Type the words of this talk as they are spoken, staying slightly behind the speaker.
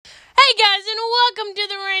Hey guys, and welcome to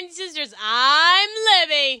the Rain Sisters. I'm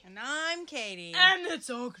Libby. And I'm Katie. And it's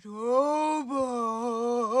October.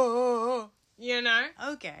 You know?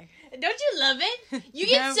 Okay. Don't you love it? You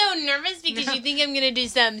get so nervous because you think I'm going to do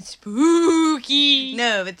something spooky.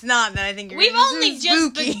 No, it's not that I think you're We've gonna do only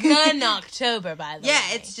something just spooky. begun October, by the way. Yeah,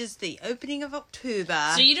 it's just the opening of October.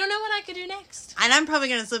 So you don't know what I could do next? And I'm probably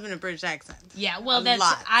going to slip in a British accent. Yeah, well,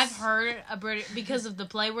 I've heard a British, because of the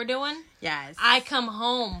play we're doing. Yes. I come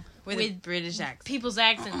home with a British accent. People's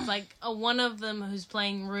accents. Like, one of them who's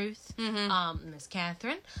playing Ruth, Miss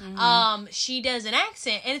Catherine, she does an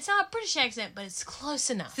accent, and it's not a British accent, but it's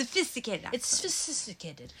close enough. Sophisticated accent. It's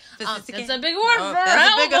sophisticated. Sophisticated? That's a big word for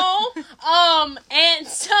elbow. And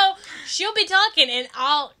so she'll be talking, and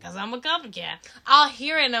because I'm a copycat, I'll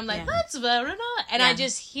hear it, and I'm like, that's better not. And I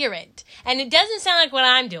just hear it. And it doesn't sound like what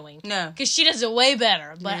I'm doing. No. Because she does it way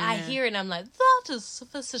better. But I hear it, and I'm like, that is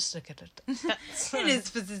sophisticated. It is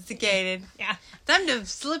sophisticated. Yeah. Time to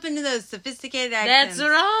slip into those sophisticated accents. That's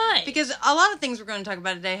right. Because a lot of things we're going to talk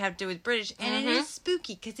about today have to do with British, and it is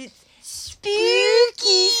spooky, because it's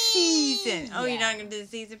spooky season. Oh, you're not going to do the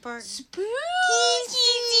season part? Spooky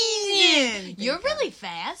season. You're really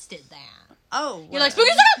fast at that. Oh. You're like,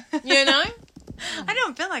 spooky stuff! You know? I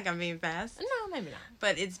don't feel like I'm being fast. No, maybe not.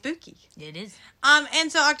 But it's spooky. It is.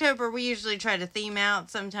 And so October, we usually try to theme out.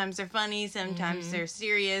 Sometimes they're funny. Sometimes they're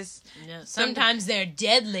serious. No, sometimes they're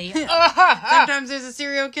deadly. Sometimes there's a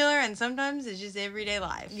serial killer, and sometimes it's just everyday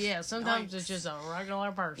life. Yeah, sometimes it's just a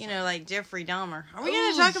regular person. You know, like Jeffrey Dahmer. Are we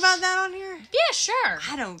going to talk about that on here? Yeah, sure.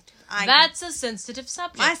 That's a sensitive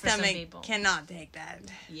subject my for some stomach people. Cannot take that.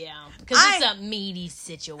 Yeah, because it's a meaty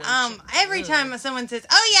situation. Every time someone says,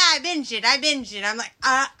 "Oh yeah, I binged it," I'm like,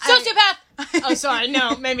 sociopath. Oh, sorry.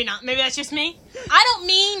 No, maybe not. Maybe that's just me. I don't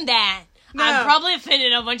mean that. No. I'm probably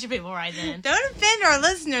offended a bunch of people right then. Don't offend our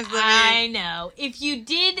listeners, Libby. I know. If you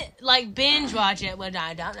did, binge watch it, which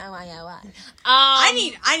I don't know why I would.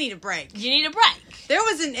 I need a break. You need a break. There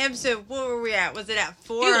was an episode, what were we at? Was it at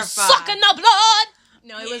 4 or 5? Sucking the blood!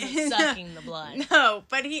 No, it wasn't sucking the blood. No,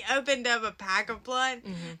 but he opened up a pack of blood,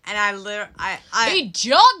 and he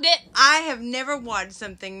jogged it! I have never watched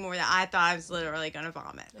something more that I thought I was literally going to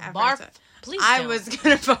vomit. Barf. Please don't. I was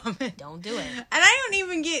going to vomit. Don't do it. And I don't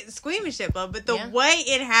even get squeamish at blood, but the way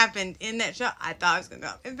it happened in that show, I thought I was going to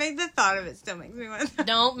vomit. In fact, the thought of it still makes me want to.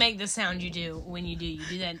 Don't make the sound you do when you do. You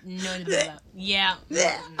do that. No. Yeah.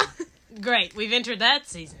 Great. We've entered that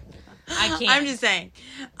season. I can't. I'm just saying.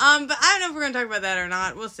 But I don't know if we're going to talk about that or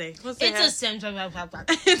not. We'll see. It's a symptom.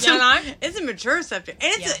 It's a mature subject.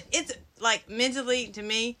 And it's like, mentally, to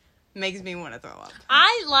me, makes me want to throw up.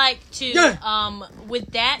 I like to,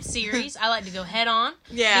 with that series, I like to go head on.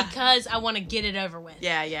 Yeah. Because I want to get it over with.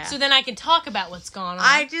 Yeah. So then I can talk about what's going on.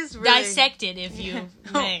 I just really... Dissect it if you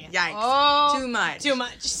may. Yikes. Oh, Too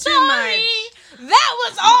much. Sorry. That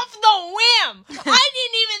was off the whim. I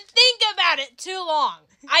didn't even think about it too long.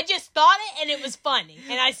 I just thought it, and it was funny.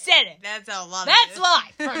 And I said it. That's a lot That's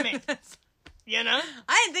life for me. You know?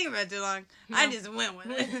 I didn't think about it too long. No. I just went with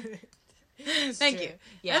it. Thank you.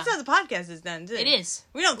 Yeah. That's how the podcast is done, too. It is.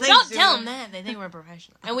 We don't tell them that. They think we're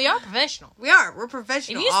professional. And we are professional. We are. We're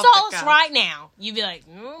professional. If you saw us right now, you'd be like,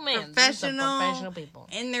 oh, man, professional people.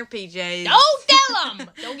 In their PJs. Don't tell them.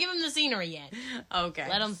 Don't give them the scenery yet. Okay.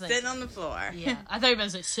 Let them think. Sitting on the floor. Yeah. I thought you were going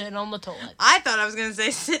to say sitting on the toilet. I thought I was going to say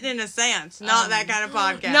sitting in a seance. Not that kind of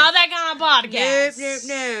podcast. Not that kind of podcast.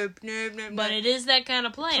 Nope. But it is that kind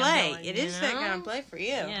of play. It is that kind of play for you.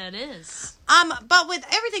 Yeah, it is. But with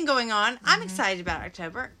everything going on, I'm excited about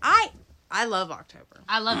October. I love October.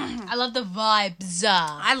 I love the vibes.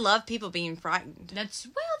 I love people being frightened. That's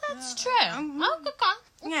true. Oh, okay.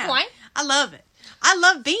 Yeah. Point. I love it. I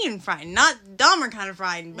love being frightened. Not Dahmer kind of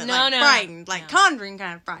frightened, but frightened. Like Conjuring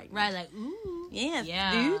kind of frightened. Right, like, ooh. Yes,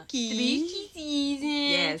 yeah. Spooky season.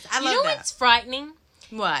 Yes, I love that. You know what's frightening?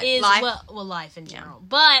 What? Is, life? Well, life in general. Yeah.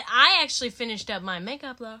 But I actually finished up my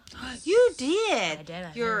makeup look. You did? I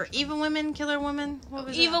did. Your Evil Women, Killer Women? What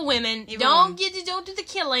was Evil that? Women. Evil don't women. do the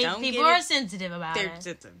killing. People are sensitive about it.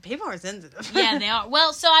 People are sensitive. Yeah, they are.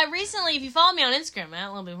 Well, so I recently, if you follow me on Instagram, a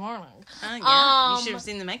little bit more long. Yeah, you should have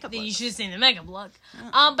seen the makeup look. You should have seen the makeup look.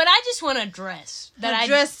 But I just want to address that.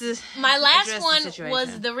 My last one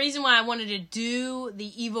was the reason why I wanted to do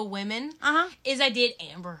the Evil Women. Is I did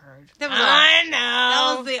Amber Heard. I know.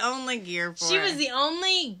 That was the only gear for She was the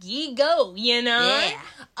only go, you know? Yeah.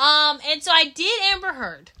 And so I did Amber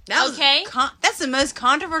Heard. Okay. That's the most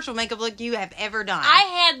controversial makeup look you have ever done.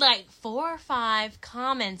 I had like 4 or 5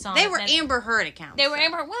 comments on it. They were Amber Heard accounts. They were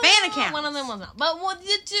Amber Heard. Well, fan accounts. One of them was not. But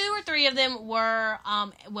the 2 or 3 of them were,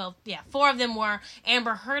 4 of them were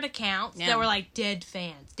Amber Heard accounts that were like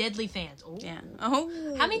deadly fans. Ooh. Yeah.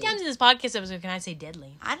 Oh. How many times in this podcast episode can I say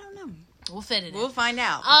deadly? I don't know. We'll fit it in. We'll find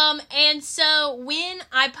out. And so when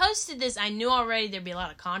I posted this, I knew already there'd be a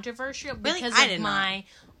lot of controversy because of my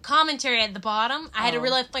commentary at the bottom. I had to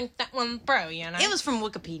really think that one through, you know? It was from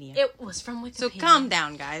Wikipedia. It was from Wikipedia. So calm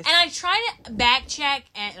down, guys. And I try to backtrack.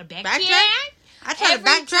 I try to backtrack.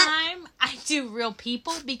 Every time I do real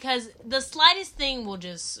people because the slightest thing will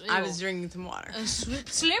just... I was drinking some water.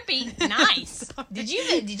 Slurpee. Nice. Did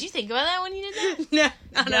you think about that when you did that? No,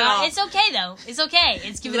 not at all. It's okay, though. It's okay.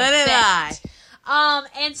 It's giving Let it lie.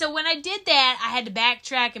 And so when I did that, I had to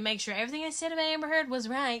backtrack and make sure everything I said about Amber Heard was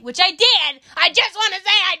right, which I did. I just want to say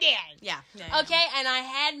I did. Yeah. Okay, and I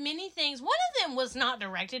had many things. One of them was not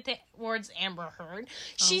directed towards Amber Heard.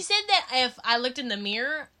 She said that if I looked in the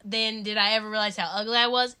mirror, then did I ever realize how ugly I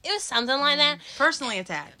was? It was something like that. Personally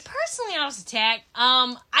attacked. I was attacked.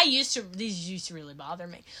 These used to really bother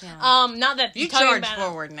me. Yeah. Not that you charge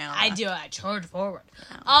forward now. I do. I charge forward.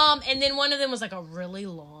 And then one of them was like a really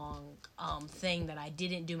long thing that I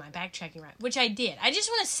didn't do my backtracking right, which I did. I just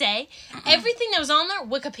want to say everything that was on there,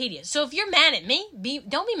 Wikipedia. So if you're mad at me,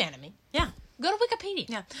 don't be mad at me. Yeah. Go to Wikipedia.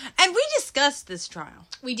 Yeah. And we discussed this trial.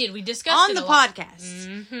 We did. We discussed it on the podcast.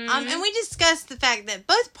 Mm-hmm. And we discussed the fact that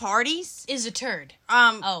both parties is a turd.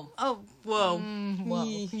 Whoa. Whoa.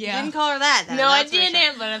 Yeah. Didn't call her that. Though. No, I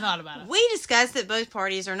didn't, but I thought about it. We discussed that both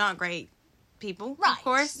parties are not great people, right? Of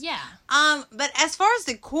course. Yeah. But as far as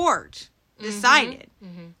the court decided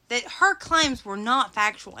that her claims were not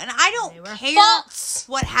factual. And I don't care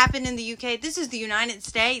what happened in the UK. This is the United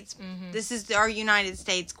States. This is our United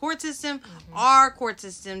States court system. Our court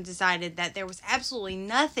system decided that there was absolutely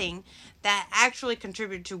nothing that actually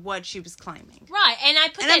contributed to what she was claiming. Right, and I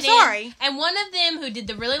put that I'm sorry. And one of them who did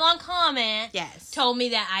the really long comment told me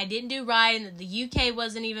that I didn't do right and that the UK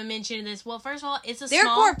wasn't even mentioned in this. Well, first of all, it's their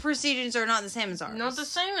court proceedings are not the same as ours. Not the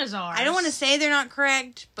same as ours. I don't want to say they're not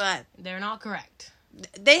correct, but... They're not correct.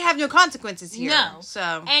 They have no consequences here. No. So.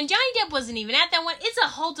 And Johnny Depp wasn't even at that one. It's a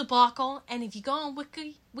whole debacle. And if you go on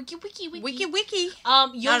Wiki,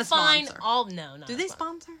 you'll find all... No, not do they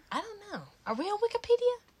sponsor? I don't know. Are we on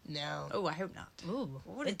Wikipedia? No. Oh, I hope not. Ooh.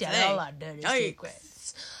 What did all our dirty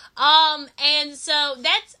secrets. And so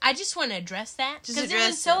I just want to address that. Because it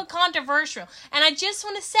was so controversial. And I just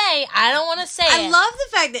want to say, I don't want to say I love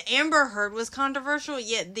the fact that Amber Heard was controversial,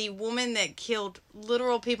 yet the woman that killed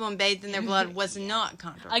literal people and bathed in their blood was not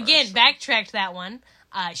controversial. Again, backtracked that one.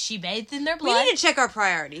 She bathed in their blood. We need to check our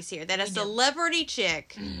priorities here. That a celebrity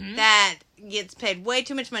chick that gets paid way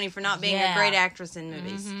too much money for not being a great actress in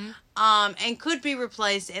movies, and could be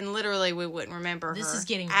replaced, and literally we wouldn't remember her. This is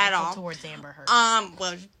getting at all towards Amber Heard.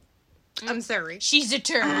 Well, I'm sorry. She's a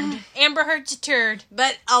turd. Amber Heard's a turd.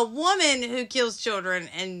 But a woman who kills children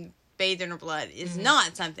and bathed in her blood is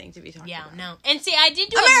not something to be talked about. Yeah, no. And see, I did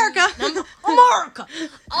do America. America.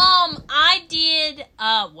 I did.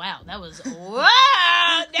 Wow, that was kind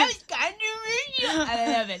of real.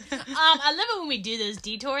 I love it. I love it when we do those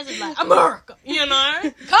detours. It's like America, you know,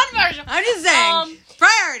 controversial. I'm just saying.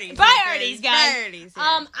 Priorities, guys. Priorities.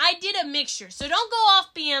 I did a mixture, so don't go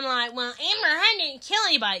off being like, "Well, Amber Heard didn't kill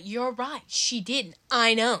anybody." You're right, she didn't.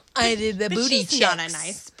 I know. I did the booty checks. She's not a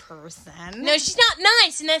nice person. No, she's not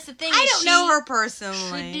nice, and that's the thing. I don't know her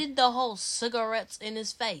personally. She did the whole cigarettes in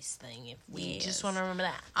his face thing. If we just want to remember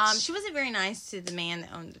that. She wasn't very nice to the man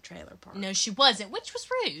that owned the trailer park. No, she wasn't, which was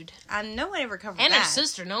rude. No one ever covered and that. And her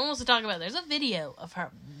sister. No one wants to talk about it. There's a video of her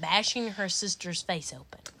bashing her sister's face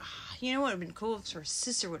open. You know what would have been cool if her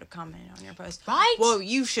sister would have commented on your post. Right? Whoa,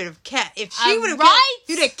 you should have kept. If she would have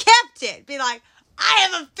you'd have kept it. Be like, I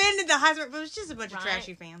have offended the husband, but it was just a bunch of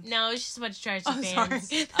trashy fans. No, it's just a bunch of trashy fans.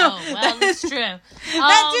 Sorry. Well, that's true.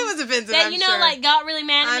 That too was offensive. That, sure. like, got really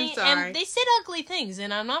mad at me. I'm sorry. And they said ugly things,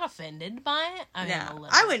 and I'm not offended by it. I mean,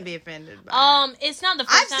 I wouldn't be offended by it. It's not the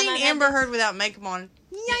first time I've seen Amber Heard without makeup on.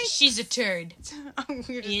 Yikes. She's a turd.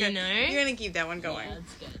 You're going to keep that one going. Yeah,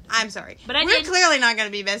 that's good. I'm sorry. But we're clearly not going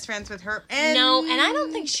to be best friends with her. No, and I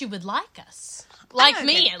don't think she would like us. Like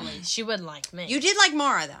me, at least. She wouldn't like me. You did like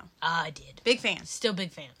Mara, though. I did. Big fan. Still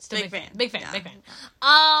big fan. Big fan. Big fan.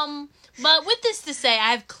 But with this to say,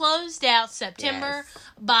 I've closed out September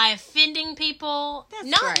by offending people. That's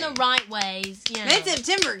not great. in the right ways. You know. Made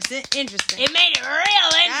September interesting. It made it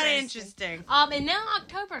real Got interesting. And now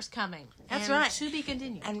October's coming. That's right. To be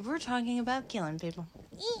continued. And we're talking about killing people.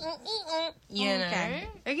 You know.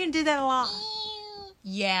 Are you going to do that a lot?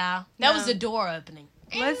 Yeah. That was the door opening.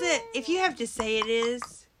 Was it? If you have to say it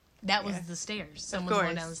is. That was the stairs. Someone's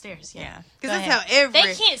going down the stairs. Yeah. Because that's how every...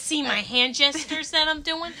 They can't see my hand gestures that I'm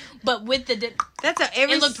doing, but with the... That's how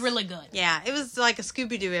every... It looked really good. Yeah, it was like a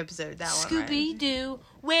Scooby-Doo episode, that one, Scooby-Doo,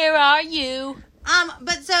 where are you?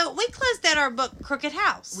 But so we closed out our book, Crooked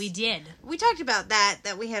House. We did. We talked about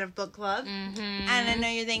that we had a book club. Mm-hmm. And I know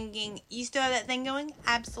you're thinking, you still have that thing going?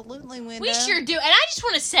 Absolutely, Window. We sure do. And I just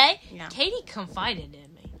want to say, Katie confided in me.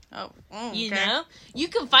 Oh, okay. You know? You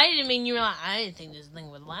confided in me and you were like, I didn't think this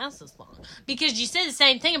thing would last this long. Because you said the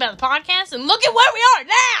same thing about the podcast, and look at where we are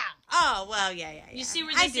now! Oh, well, yeah. You see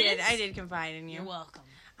where this is? I did confide in you. You're welcome.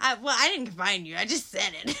 I didn't confide in you. I just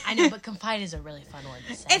said it. I know, but confide is a really fun word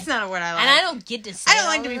to say. It's not a word I like. And I don't get to say it. I don't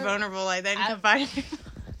like to be vulnerable like that and confide in you.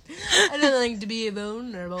 I don't like to be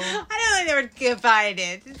vulnerable. I don't like the word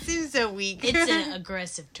confided. It seems so weak. It's an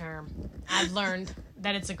aggressive term. I've learned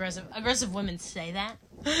that it's aggressive. Aggressive women say that.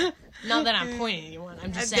 Not that I'm pointing at anyone.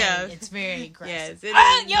 I'm just saying it's very aggressive.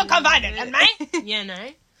 Yes, you confided in me. You know.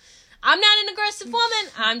 I'm not an aggressive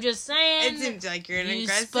woman. I'm just saying. It seems like you're an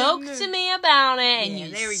aggressive. You spoke to me about it, and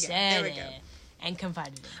you said it. And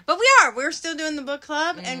confided in me. But we're still doing the book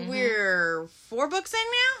club, and we're 4 books in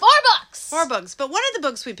now? 4 books! But one of the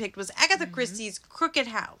books we picked was Agatha Christie's Crooked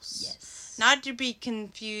House. Yes. Not to be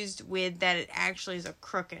confused with that it actually is a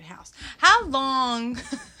crooked house. How long...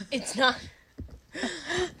 It's not...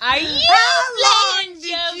 Are you How long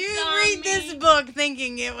did you read me? this book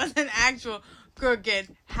thinking it was an actual crooked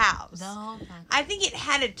house? The whole time. I think it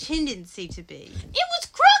had a tendency to be. It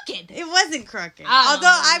was crooked. It wasn't crooked. I Although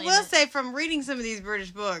I will say, from reading some of these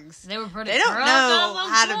British books, they were pretty. They don't know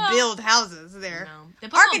how to build houses there. No.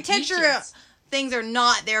 Architectural things are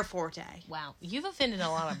not their forte. Wow, you've offended a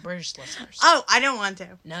lot of British listeners. Oh, I don't want to.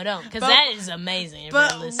 No, don't, because that is amazing.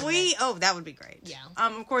 But that would be great. Yeah.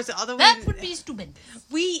 Of course, although that would be stupid.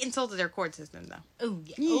 We insulted their court system, though. Oh,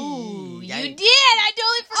 yeah. Ooh, you did. I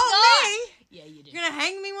totally forgot. Oh, me? Yeah, you did. You're gonna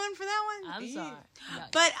hang me one for that one? I'm sorry.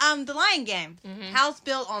 But The Lion Game, house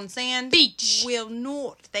built on sand, beach, will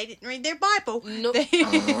not. They didn't read their Bible. No, no, they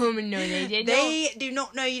did. They do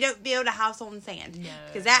not know you don't build a house on sand. No,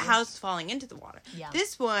 because that house is falling into the water. Yeah.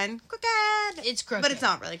 This one, crooked. It's crooked, but it's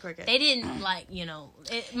not really crooked. They didn't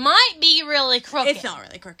it might be really crooked. It's not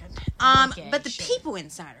really crooked. Okay, but the people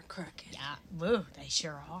inside are crooked. Yeah, woo, they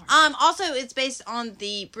sure are. Also, it's based on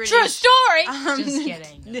the British true story. Just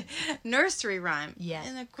kidding. Nursery rhyme. Yeah.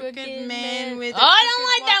 And a crooked man with. I don't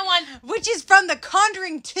like that one. Which is from The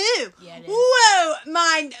Conjuring 2. Yeah, it is. Whoa,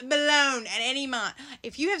 mind blown at any mind.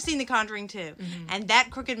 If you have seen The Conjuring 2, and that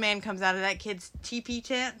crooked man comes out of that kid's teepee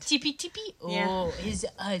tent. Teepee. Yeah. Oh, his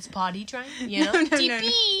potty train. You know, no,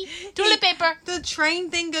 teepee. Toilet paper. The train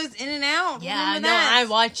thing goes in and out. Yeah, no, I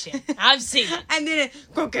watched it. I've seen it. And then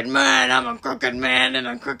crooked man, I'm a crooked man in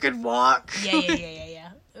a crooked walk. Yeah.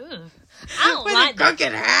 Ooh. I don't with like a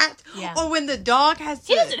crooked hat. Yeah. Or when the dog has to...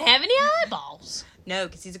 He doesn't have any eyeballs. No,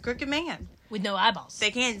 because he's a crooked man. With no eyeballs.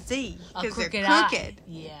 They can't see. Because they're crooked. Eye.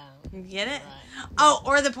 Yeah. You get it? Right. Oh,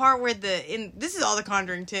 or the part where this is all The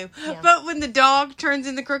Conjuring too. Yeah. But when the dog turns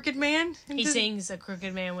into crooked man. He sings a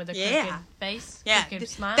crooked man with a crooked face. Yeah. Crooked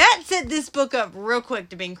smile. That set this book up real quick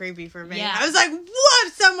to being creepy for me. Yeah. I was like, what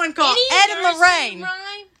if someone called Ed and Lorraine?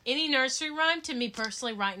 Any nursery rhyme to me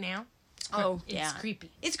personally right now? It's creepy.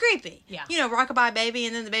 It's creepy. Yeah. You know, Rockabye Baby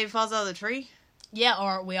and then the baby falls out of the tree. Yeah,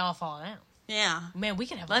 or we all fall down. Yeah. Man, we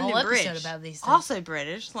could have London a whole Bridge. episode about these things. Also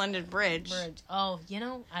British. London Bridge. Oh, I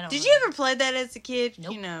don't Did know. you ever play that as a kid?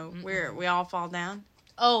 Nope. You know, where we all fall down?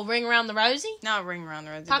 Oh, Ring Around the Rosie? Not Ring Around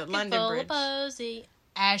the Rosie, Pocket but London full Bridge. Of Posy.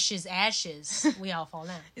 Ashes. We all fall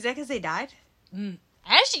down. Is that because they died?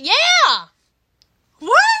 Ashes? Yeah!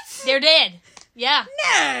 What? They're dead. Yeah.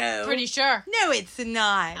 No. Pretty sure. No, it's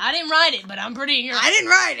not. I didn't write it, but I'm pretty sure. I didn't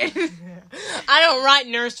write it. I don't write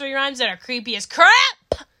nursery rhymes that are creepy as crap,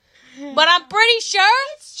 but I'm pretty sure.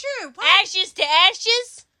 It's true. What? Ashes to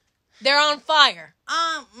ashes, they're on fire.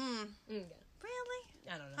 Really?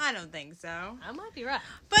 I don't know. I don't think so. I might be right.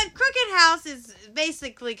 But Crooked House is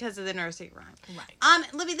basically because of the nursery rhyme.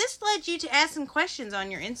 Right. Libby, this led you to ask some questions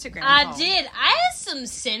on your Instagram. I did. I asked some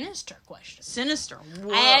sinister questions. Sinister.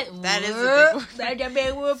 Whoa. That is a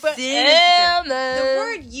big word. Sinister. The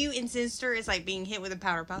word you in sinister is like being hit with a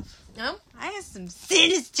powder puff. No? I asked some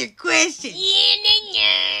sinister questions.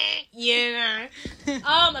 Yeah.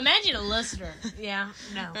 Imagine a listener. Yeah,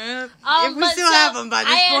 no. If we still have them by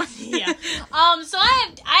this point. Yeah. So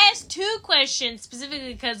I asked 2 questions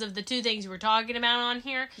specifically because of the 2 things we're talking about on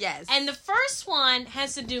here. Yes. And the first one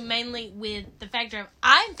has to do mainly with the factor of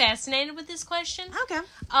I'm fascinated with this question. Okay.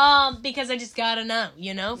 Because I just gotta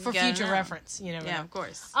know, for future reference. Yeah, of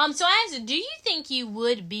course. So I asked, do you think you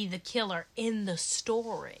would be the killer in the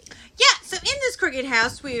story? Yeah, so in this crooked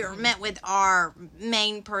house, we are met with our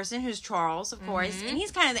main person, who's Charles, of course, and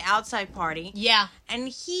he's kind of the outside party. Yeah. And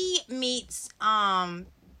he meets,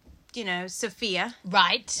 Sophia.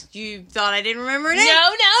 Right. You thought I didn't remember her name?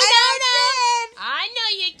 No. I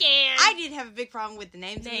know you can. I did have a big problem with the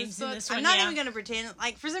names in this book. One, I'm not even going to pretend.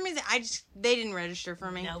 Like, for some reason, they didn't register for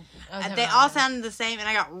me. No. They all sounded the same, and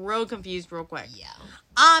I got real confused real quick. Yeah.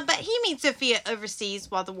 But he meets Sophia overseas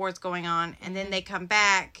while the war's going on, and then they come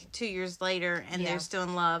back 2 years later, and they're still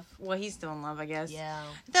in love. Well, he's still in love, I guess. Yeah.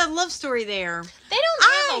 The love story there. They don't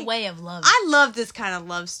have a way of loving. I love this kind of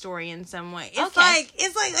love story in some way. It's like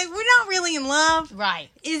we're not really in love. Right.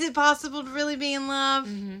 Is it possible to really be in love?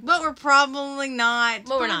 But we're probably not.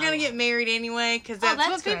 But we're not. Going to get married anyway, because that's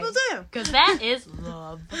what people do. Because that is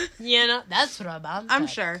love. That's what I'm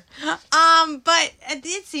sure. But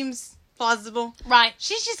it seems plausible. Right.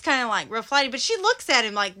 She's just kind of like real flighty, but she looks at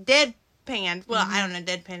him like deadpan. Well, I don't know,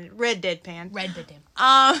 red deadpan. Red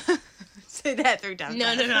deadpan. Say that 3 times. No,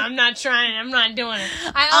 I'm not trying. I'm not doing it.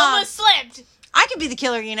 I almost slipped. I could be the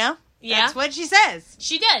killer, Yeah. That's what she says.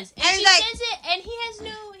 She does. And she says it, and he doesn't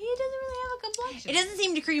really have a complexion. It doesn't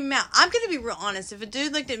seem to creep him out. I'm going to be real honest. If a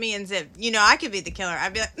dude looked at me and said, I could be the killer,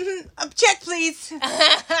 I'd be like, check, please.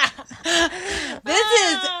 This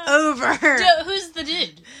is over. Who's the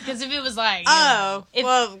dude? Because if it was like...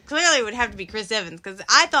 well, clearly it would have to be Chris Evans, because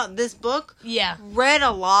I thought this book read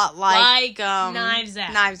a lot like Knives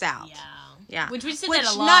Out. Knives Out. Yeah. Which we said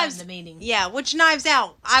that a lot in the meeting. Yeah, which Knives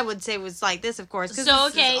Out, I would say, was like this, of course, because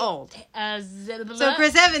this is old. So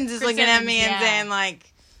Chris Evans is looking at me and saying, like,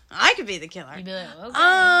 I could be the killer. You'd be like,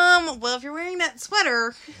 okay. Well, if you're wearing that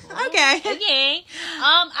sweater, okay. Okay.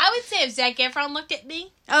 I would say if Zac Efron looked at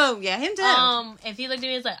me. Oh, yeah, him too. If he looked at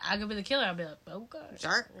me and was like, I could be the killer, I'd be like, okay.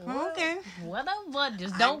 Sure. Okay. Whatever.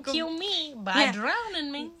 Just don't kill me by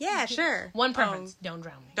drowning me. Yeah, sure. One preference. Don't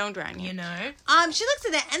drown me. Don't drown you. You know? She looks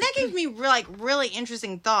at that, and that gives me, really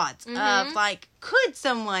interesting thoughts of, like, could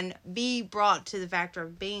someone be brought to the factor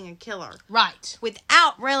of being a killer? Right.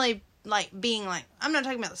 Without really... being I'm not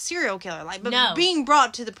talking about the serial killer, but being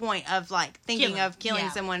brought to the point of, thinking of killing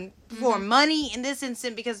someone for money in this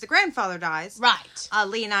instant because the grandfather dies. Right.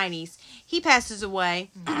 Leonidas. He passes away.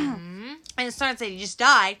 And it starts that he just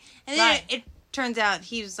died. And then it turns out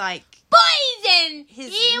he was poison!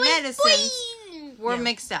 His medicines were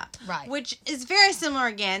mixed up. Right. Which is very similar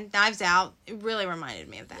again. Knives Out. It really reminded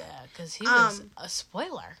me of that. Yeah, because he was a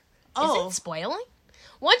spoiler. Oh. Is it spoiling?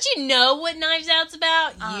 Once you know what Knives Out's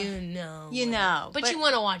about, you know. You know. But you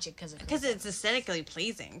want to watch it because it's aesthetically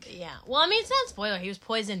pleasing. Yeah. Well, I mean, it's not a spoiler. He was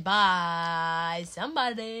poisoned by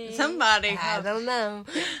somebody. I don't know.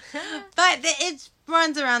 But it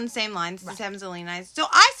runs around the same lines. This happens to Leonidas. So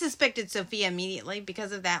I suspected Sophia immediately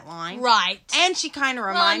because of that line. Right. And she kind of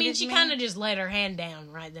reminded me. She kind of just laid her hand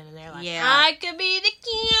down right then and there. Like, I could be the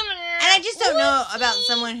killer. And I just don't know about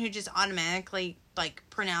someone who just automatically...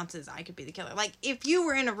 pronounces I could be the killer. If you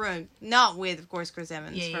were in a room, not with, of course, Chris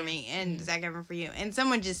Evans for me and Zac Efron for you, and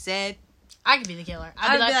someone just said, I could be the killer,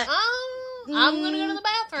 I'd be like, I'm going to go to the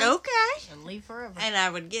bathroom. Okay. And leave forever. And I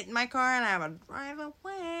would get in my car and I would drive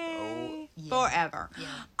away forever.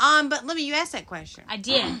 Yeah. But Libby, you asked that question. I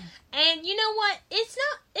did. And you know what?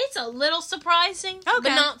 It's a little surprising, but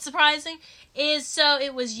not surprising.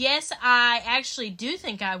 It was yes, I actually do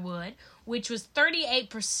think I would, which was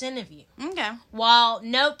 38% of you. Okay. While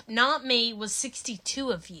nope, not me, was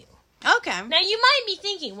 62 of you. Okay. Now you might be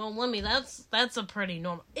thinking, well, Libby, that's a pretty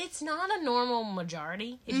normal. It's not a normal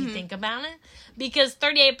majority if you think about it, because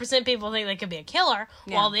 38% people think they could be a killer,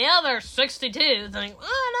 while the other 62 think,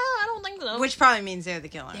 oh no, I don't think so. Which probably means they're the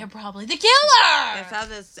killer. They're probably the killer. That's how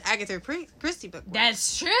this Agatha Christie book works.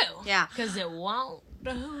 That's true. Yeah. Because it won't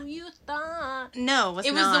who you thought. No,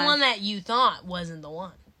 it was the one that you thought wasn't the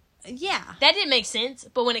one. Yeah. That didn't make sense,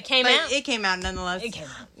 but when it came out... It came out nonetheless. It came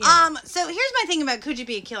out. So here's my thing about could you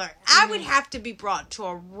be a killer? I would have to be brought to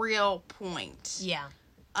a real point. Yeah.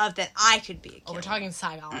 Of that I could be a killer. Oh, we're talking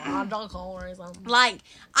psychological or something.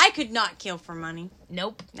 I could not kill for money.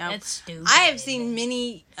 Nope. That's stupid. I have seen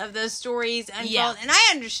many of those stories unfold, and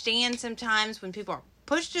I understand sometimes when people are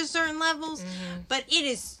pushed to certain levels, but it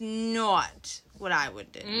is not... what I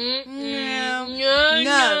would do. No.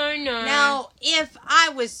 Now, if I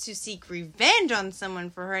was to seek revenge on someone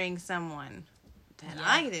for hurting someone, that Yeah.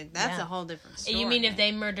 either. That's a whole different story. You mean if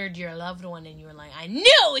they murdered your loved one and you were like, I knew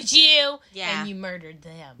it was you, and you murdered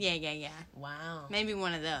them? Yeah. Wow. Maybe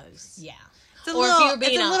one of those. Yeah. It's a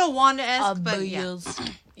little Wanda-esque, but yeah.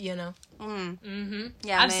 You know? Mm-hmm.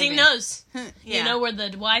 Yeah, I've seen those. Yeah. You know, where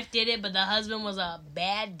the wife did it, but the husband was a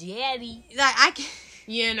bad daddy. Like,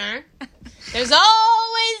 You know? There's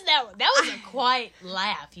always that was a quiet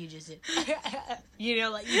laugh you just did. You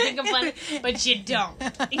know, like, you think I'm funny, but you don't.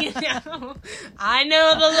 You know? I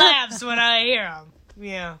know the laughs when I hear them.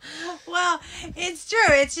 Yeah. Well, it's true.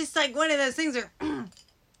 It's just like one of those things where,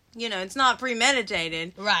 you know, it's not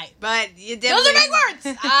premeditated. Right. But you definitely... Those are big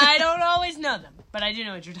words! I don't always know them, but I do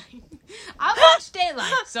know what you're talking about. I watched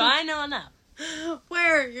Daylight, so I know enough.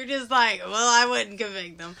 Where you're just like, well, I wouldn't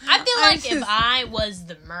convict them. I feel like if I was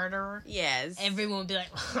the murderer, yes, everyone would be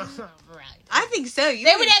like, right. I think so.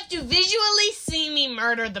 They would have to visually see me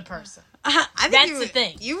murder the person. I think that's the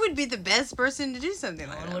thing. You would be the best person to do something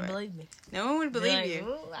like that. No one would believe me. No one would believe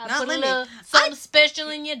you. I Not put Libby. Something special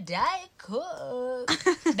in your Diet Coke.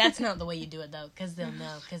 That's not the way you do it, though, because they'll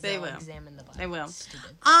know. Because they'll examine the body. They will.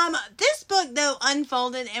 Stupid. This book, though,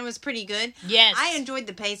 unfolded and was pretty good. Yes. I enjoyed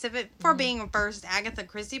the pace of it. For being a first Agatha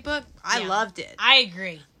Christie book, I loved it. I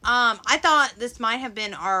agree. I thought this might have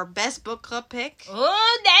been our best book club pick.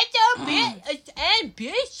 Oh, that's a bit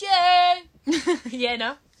ambitious. Yeah,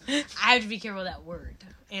 no? I have to be careful with that word.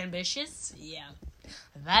 Ambitious? Yeah.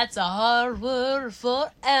 That's a hard word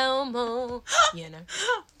for Elmo. You know.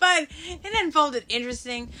 But it unfolded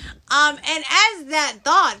interesting. And as that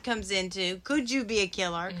thought comes into, could you be a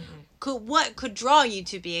killer? Mm-hmm. What could draw you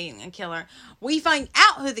to being a killer? We find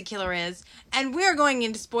out who the killer is, and we're going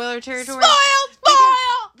into spoiler territory.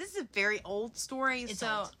 Spoil! This is a very old story,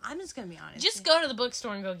 old. I'm just going to be honest. Just go to the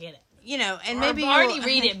bookstore and go get it. You know, and or maybe already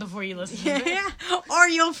read it before you listen to it. Yeah, or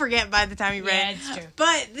you'll forget by the time you read it. Yeah, it's true.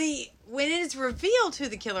 But when it is revealed who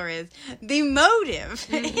the killer is, the motive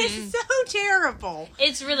is so terrible.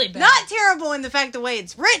 It's really bad. Not terrible in the fact the way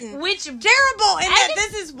it's written. Which terrible in that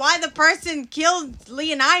this is why the person killed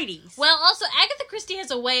Leonidas. Well, also, Agatha Christie has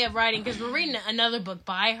a way of writing, because we're reading another book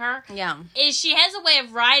by her. Yeah. She has a way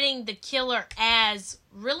of writing the killer as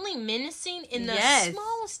really menacing in the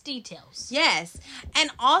smallest details. Yes.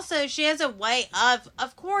 And also, she has a way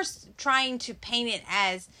of course, trying to paint it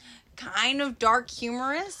as kind of dark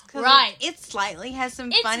humorous. Right. It slightly has some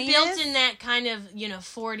it's funniness. It's built in that kind of,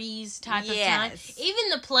 40s type of time. Even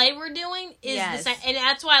the play we're doing is the same. And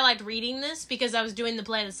that's why I liked reading this, because I was doing the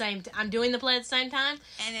play at the same time. I'm doing the play at the same time.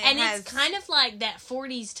 And it's kind of like that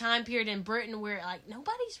 40s time period in Britain where, like,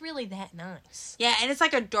 nobody's really that nice. Yeah, and it's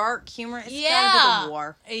like a dark humor. It's down to the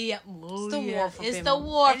war. Yeah. It's the war for people. It's the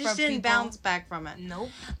war for people. I just didn't bounce back from it. Nope.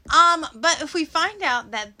 But if we find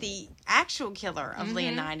out that the actual killer of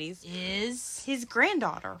Leonidas is his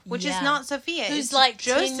granddaughter, which is not Sophia, who's like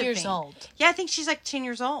Josephine. 10 years old. Yeah, I think she's like 10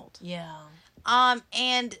 years old. Yeah.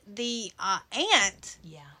 And the aunt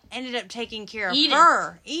ended up taking care of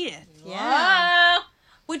her, Edith. Yeah.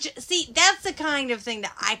 Which, see, that's the kind of thing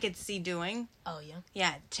that I could see doing. Oh, yeah?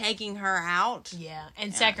 Yeah, taking her out. Yeah,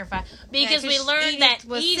 and sacrifice. Because we learned that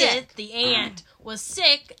Edith, the aunt, was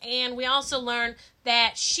sick, and we also learned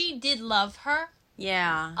that she did love her.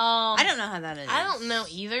 Yeah. I don't know how that is. I don't know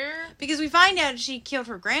either. Because we find out she killed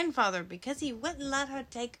her grandfather because he wouldn't let her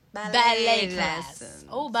take ballet lessons.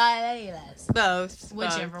 Oh, ballet lessons. Both.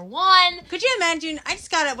 Whichever one. Could you imagine? I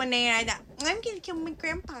just got up one day and I thought, I'm going to kill my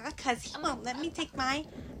grandpa because he won't let me take my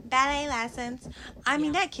ballet lessons. I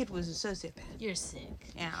mean, that kid was a sociopath. You're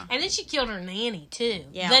sick. Yeah. And then she killed her nanny, too.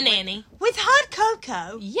 Yeah. The nanny. With hot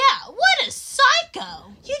cocoa. Yeah. What a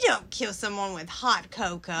psycho. You don't kill someone with hot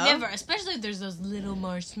cocoa. Never. Especially if there's those little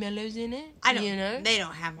marshmallows in it. I don't. You know? They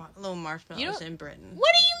don't have little marshmallows in Britain.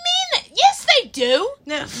 What do you mean? Yes, they do.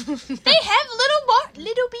 No. They have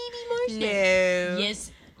little baby marshmallows. No.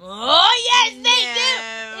 Yes. Oh, yes,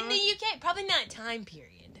 they do. In the UK. Probably not time period.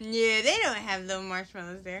 Yeah, they don't have little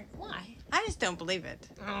marshmallows there. Why? I just don't believe it.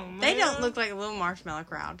 Oh, man. They don't look like a little marshmallow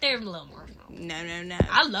crowd. They're little marshmallows. No.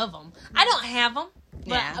 I love them. I don't have them,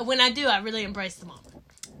 but when I do, I really embrace them all.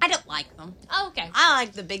 I don't like them. Oh, okay. I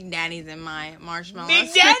like the big daddies in my marshmallows.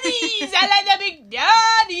 Big daddies! I like the big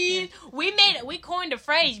daddies! We coined a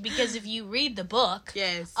phrase because if you read the book...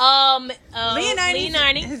 Yes.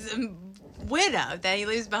 Leonidas, his widow that he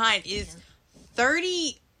leaves behind is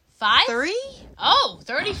 35? 3? Oh,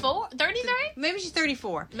 34? 33? Maybe she's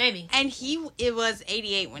 34. Maybe. And it was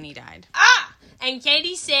 88 when he died. Ah! And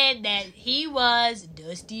Katie said that he was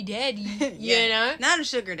Dusty Daddy. You know? Not a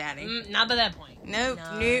sugar daddy. Not by that point. Nope.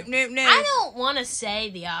 No. Nope. I don't want to say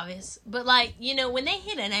the obvious, but when they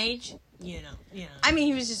hit an age, You know. I mean,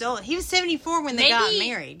 he was just old. He was 74 when they got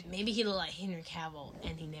married. Maybe he looked like Henry Cavill,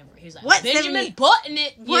 and he was like, what Benjamin Button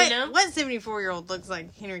it, What 74-year-old looks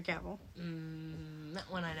like Henry Cavill? That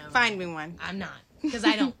one I know. Find me one. I'm not, because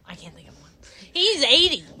I can't think of one. He's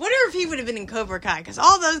 80. Wonder if he would have been in Cobra Kai, because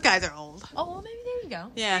all those guys are old. Oh, well, maybe there you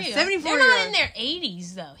go. Yeah, 74. They're not in their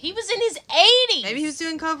 80s, though. He was in his 80s. Maybe he was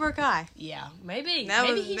doing Cobra Kai. Yeah, maybe.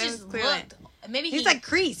 Maybe he just looked. Maybe he's like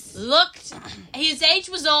Kreese. Looked. His age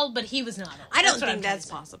was old, but he was not old. I don't think that's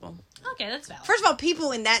possible. Okay, that's valid. First of all,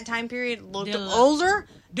 people in that time period looked older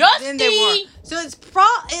Dusty than they were. So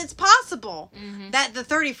it's possible that the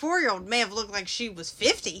 34-year-old may have looked like she was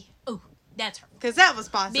 50. Oh, that's her. Because that was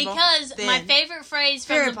possible. Because my favorite phrase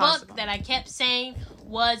from the book that I kept saying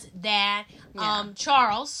was that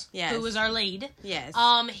Charles, who was our lead,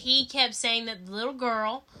 he kept saying that the little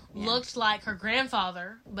girl looked like her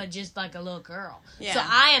grandfather, but just like a little girl. Yeah. So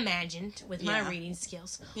I imagined, with my reading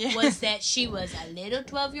skills, was that she was a little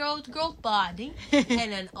 12-year-old girl's body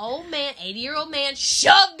and an old man, 80-year-old man,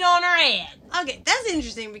 shoved on her head. Okay, that's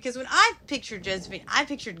interesting, because when I pictured Josephine, I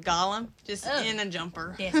pictured Gollum just in a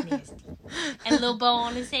jumper. That's nasty. And a little bow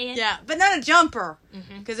on his head. Yeah, but not a jumper,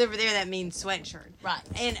 because over there that means sweatshirt. Right.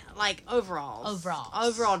 And like overalls.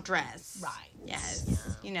 Overall dress. Right. Yes.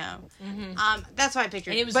 You know. That's why I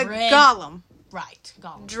pictured. And it was but red. Gollum. Right.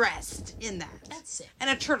 Gollum. Dressed in that. That's it. And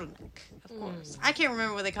a turtleneck, of course. I can't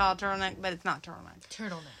remember what they call a turtleneck, but it's not turtleneck.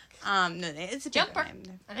 Turtleneck. No, it's a jumper.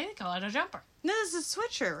 I think they call it a jumper. No, it's a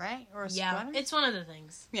sweatshirt, right? Or a sweater? It's one of the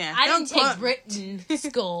things. Yeah. I didn't take Britain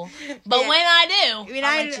school, but when I do,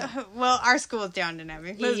 I mean, well, our school is down to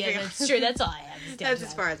Navy. Yeah, that's true. That's all I have. That's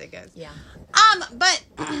as far as it goes. Yeah. But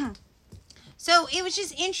so it was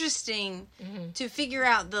just interesting to figure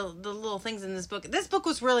out the little things in this book. This book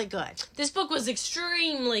was really good. This book was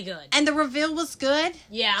extremely good. And the reveal was good.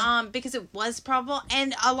 Yeah. Because it was probable.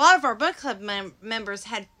 And a lot of our book club members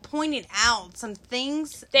had pointed out some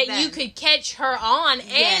things that you could catch her on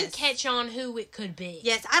and catch on who it could be.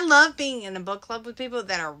 Yes, I love being in a book club with people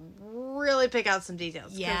that are really pick out some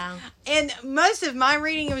details. Yeah. And most of my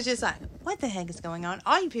reading, it was just like, what the heck is going on?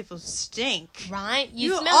 All you people stink. Right?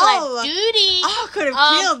 You smell like duty. I could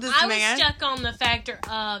have killed this man. I was stuck on the factor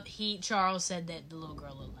of Charles said that the little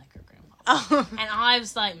girl looked like her grandma. And I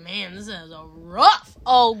was like, man, this is a rough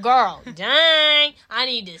old girl. Dang. I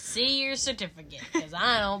need to see your certificate because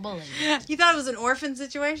I don't believe it. You thought it was an orphan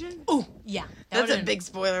situation? Oh, yeah. That's a big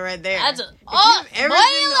spoiler right there. That's a spoiler!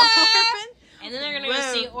 And then they're going to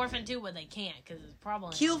go see Orphan 2, but they can't because it's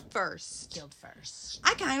probably Killed first.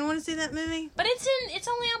 I kind of want to see that movie. But it's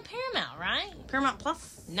only on Paramount, right? Paramount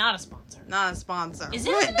Plus? Not a sponsor. Is it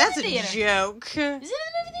in the movie That's theater? A joke. Is it in the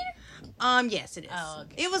movie theater? Yes, it is. Oh,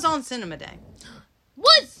 okay. It was on Cinema Day.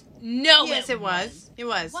 What? No, yes, it was. It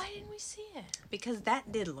was. Why didn't we see it? Because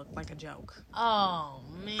that did look like a joke. Oh,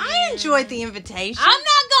 man. I enjoyed the invitation. I'm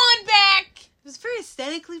not going back. It was very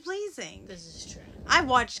aesthetically pleasing. This is true. I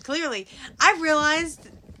watched clearly. I realized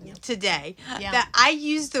today that I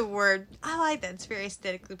used the word, I like that, it's very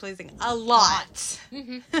aesthetically pleasing, a lot.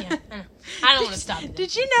 Yeah, I don't want to stop it.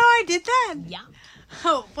 Did you know I did that? Yeah.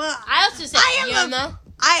 Oh, well. I also said,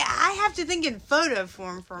 I have to think in photo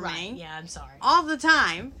form for me. Yeah, I'm sorry. All the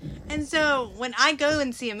time. And so when I go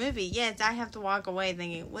and see a movie, yes, I have to walk away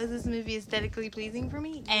thinking, was this movie aesthetically pleasing for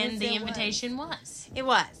me? And the invitation was. It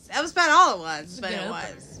was. That was about all it was, but it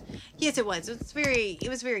was. Yes, it was. It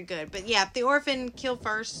was very good. But yeah, the orphan kill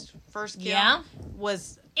first kill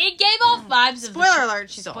was. It gave off vibes of. Spoiler alert,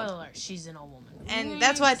 she's old. Spoiler alert, she's an old woman. And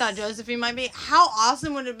that's why I thought Josephine might be. How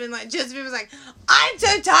awesome would it have been like Josephine was like, I'm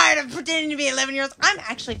so tired of pretending to be 11 years old. I'm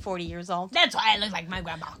actually 40 years old. That's why I look like my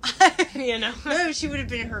grandma. You know? No, she would have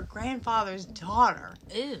been her grandfather's daughter.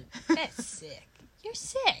 Ooh, that's sick. You're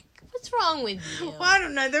sick. What's wrong with you? Well, I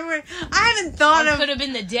don't know. I haven't thought of. Could have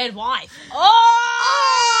been the dead wife.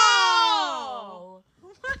 Oh!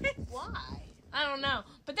 What? Why? I don't know.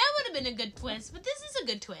 But that would have been a good twist. But this is a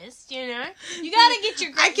good twist, you know? You gotta get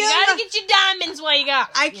your get your diamonds while you got.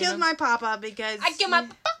 I killed my papa because I killed my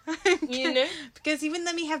papa. You know? Because he wouldn't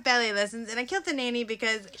let me have ballet lessons, and I killed the nanny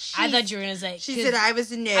because I thought you were gonna say she said I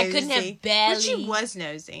was nosy. I couldn't have ballet. But she was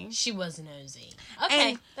nosy. She was nosy.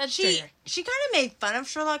 Okay, that's true. She kind of made fun of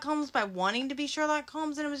Sherlock Holmes by wanting to be Sherlock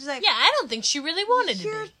Holmes, and it was just like, yeah, I don't think she really wanted to be.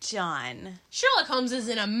 You're done. Sherlock Holmes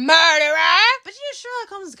isn't a murderer. But you know, Sherlock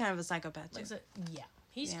Holmes is kind of a psychopath too. Yeah,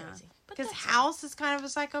 he's crazy. Because House is kind of a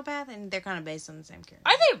psychopath, and they're kind of based on the same character.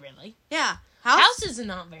 Are they really? Yeah. House is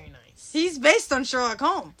not very nice. He's based on Sherlock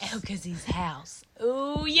Holmes. Oh, because he's House.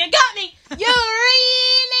 Ooh, you got me. You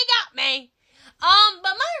really got me. But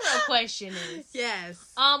my real question is...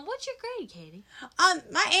 Yes. What's your grade, Katie?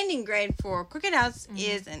 My ending grade for Crooked House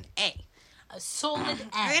is an A. A solid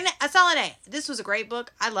A. A solid A. This was a great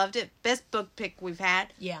book. I loved it. Best book pick we've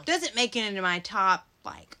had. Yeah. Doesn't make it into my top,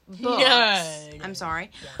 like, books. No. I'm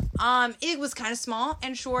sorry. Yeah. It was kind of small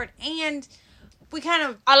and short, and we kind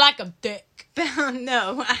of... I like them thick.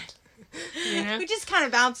 No. You know? We just kind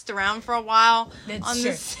of bounced around for a while That's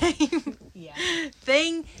the same Yeah.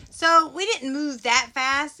 thing. So we didn't move that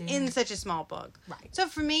fast in such a small book. Right. So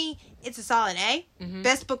for me, it's a solid A.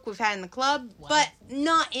 Best book we've had in the club, but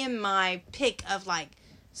not in my pick of, like,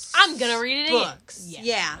 I'm gonna read it books. again.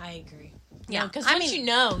 Yeah. I agree. Yeah, Because once you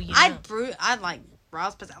know. I'd like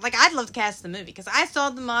Ross, like, I'd love to cast the movie because I saw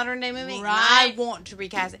the modern day movie and I want to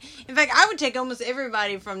recast it. In fact, I would take almost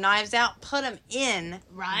everybody from Knives Out, put them in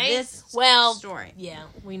this story. Yeah,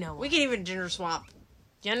 we know. We can even gender swap.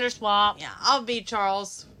 Gender swap. Yeah, I'll be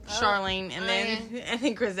Charles, Charlene, and then I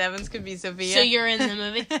think Chris Evans could be Sophia. So you're in the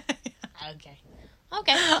movie? Okay.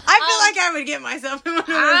 Okay. I feel like I would get myself in one of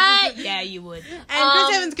those. Yeah, you would. And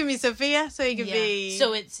Chris Evans can be Sophia, so he could be...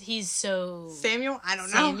 So he's Samuel? I don't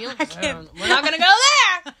know. Samuel? I can't... We're not gonna go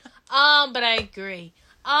there! But I agree.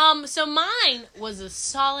 So mine was a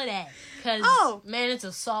solid A. Because, man, it's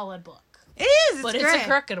a solid book. It is, But great. it's a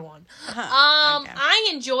crooked one. Okay. I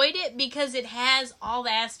enjoyed it because it has all the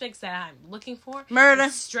aspects that I'm looking for. Murder.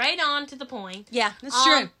 It's straight on to the point. Yeah, that's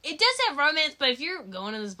true. It does have romance, but if you're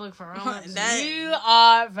going to this book for romance, That- you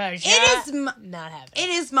are for sure It is not having It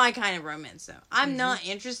is my kind of romance, though. I'm not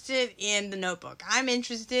interested in The Notebook. I'm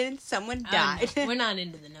interested in someone died. No, we're not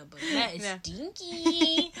into the Notebook. That is No.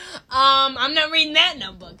 stinky. I'm not reading that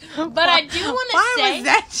Notebook. But I do want to say... Why was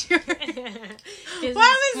that your...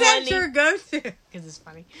 Why was that your go-to? Because it's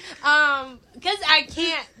funny. Because I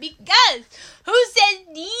can't... Because who says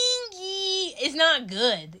stinky is not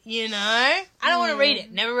good, you know? I don't want to read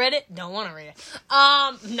it. Never read it. Don't want to read it.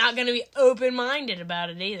 Not going to be open-minded about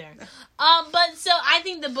it either. But so I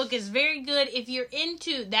think the book is very good if you're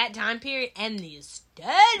into that time period and the aesthetic.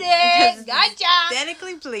 Gotcha.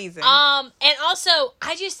 Aesthetically pleasing. And also,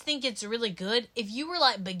 I just think it's really good. If you were,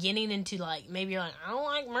 like, beginning into, like, maybe you're like, I don't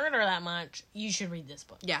like murder that much, you should read this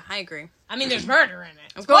book. Yeah, I agree. I mean, there's murder in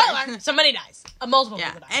it. Of course. Spoiler! Somebody dies. Multiple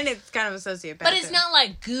people die. And it's kind of a sociopath. But it's not,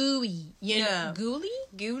 like, gooey. You know? Gooey?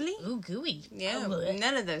 Gooey? Ooh, gooey. Yeah, Oh,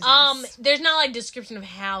 none of those things. there's not, like, description of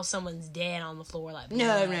how someone's dead on the floor. Like,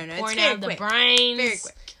 No. pouring It's out very the quick. brains. Very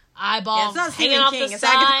quick. Eyeballs it's not hanging Stephen off King, the it's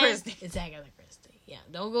side. Agatha Christie. It's Agatha Christie. Yeah,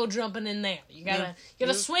 don't go jumping in there. You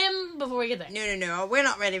gotta swim before we get there. No. We're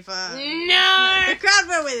not ready for... No! The crowd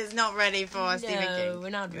we're with is not ready for Stephen King. No, we're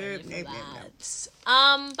not ready for No.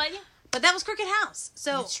 that. But yeah. But that was Crooked House.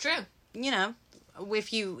 So, It's true. you know,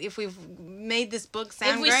 if we've made this book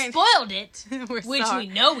sound If we great... spoiled it, We're which sorry.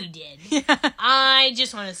 we know we did, Yeah. I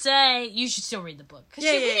just want to say you should still read the book. Because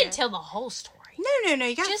we didn't tell the whole story. No.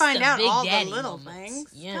 You gotta Just find the out Big all Daddy the little moments. things.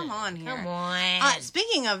 Yeah. Come on here. Come on.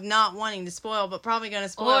 Speaking of not wanting to spoil, but probably going to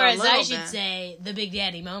spoil Or a as little I should bit. say, the Big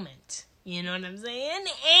Daddy moment. You know what I'm saying?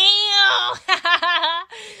 Ew!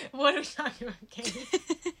 What are we talking about, Katie?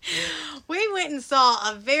 We went and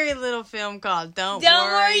saw a very little film called Don't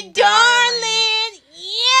Worry, Darling.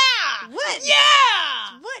 Yeah! What?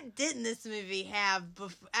 Yeah! What didn't this movie have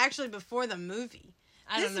actually before the movie?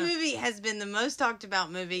 This movie has been the most talked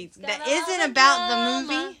about movie that got isn't all the about drama.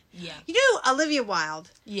 the movie. Yeah. You know Olivia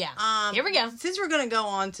Wilde. Yeah. Here we go. Since we're going to go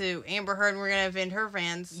on to Amber Heard and we're going to offend her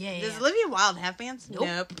fans. Yeah. Does Olivia Wilde have fans?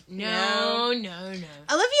 Nope. No.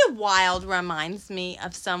 Olivia Wilde reminds me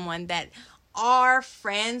of someone that our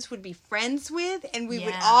friends would be friends with, and we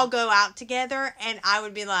would all go out together, and I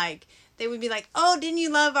would be like, they would be like, oh, didn't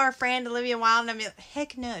you love our friend Olivia Wilde? And I'd be like,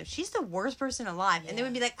 heck no, she's the worst person alive. And they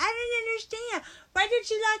would be like, I didn't understand. Why did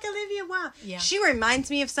you like Olivia Wilde? Yeah. She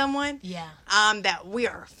reminds me of someone that we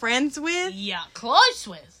are friends with. Yeah, close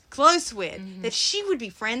with. That she would be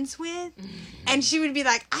friends with, and she would be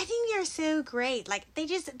like, I think you're so great. Like they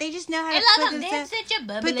just know how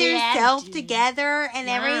to put their self together and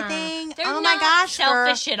everything. They're oh my not gosh,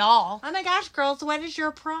 selfish at all. Oh my gosh, girls, what is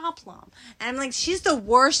your problem? And I'm like, she's the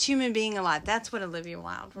worst human being alive. That's what Olivia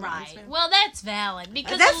Wilde reminds me. Well, that's valid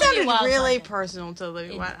because that Olivia sounded Wilde's really like personal to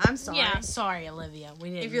Olivia Wilde. I'm sorry. Yeah, sorry, Olivia. We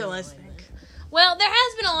didn't. If you're listening. Well, there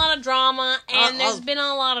has been a lot of drama, and there's been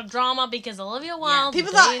a lot of drama because Olivia Wilde.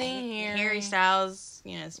 People thought Harry Styles,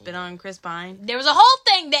 spit on Chris Pine. There was a whole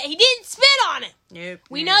thing that he didn't spit on it. Nope.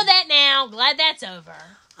 We know that now. Glad that's over.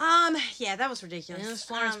 Yeah, that was ridiculous. And it was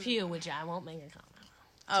Florence Pugh, which I won't make a comment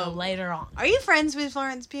on. Oh, So later on. Are you friends with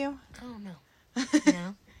Florence Pugh? I don't know.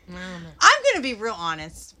 No. I don't know. I'm going to be real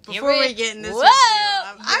honest before we get in this review.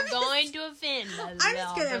 I'm going to offend I'm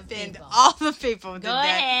just going to offend all the people today. Go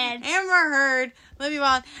ahead. Amber Heard, Libby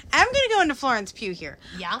Wilde. I'm going to go into Florence Pugh here.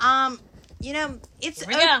 Yeah. it's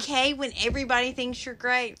okay when everybody thinks you're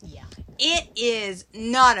great. Yeah. It is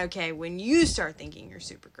not okay when you start thinking you're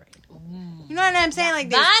super great. You know what I'm saying? Like,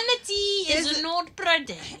 vanity is not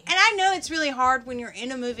pretty. And I know it's really hard when you're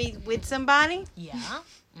in a movie with somebody. Yeah.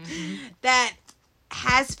 Mm-hmm. That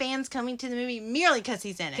has fans coming to the movie merely because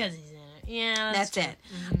he's in it. Because he's in it. Yeah, that's it.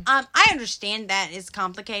 Mm-hmm. I understand that it's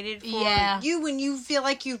complicated for you when you feel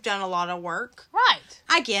like you've done a lot of work. Right.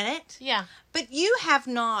 I get it. Yeah. But you have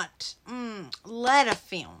not led a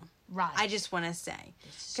film. Right. I just want to say.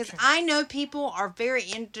 Because I know people are very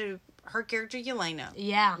into her character, Yelena.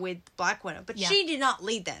 Yeah. With Black Widow. But she did not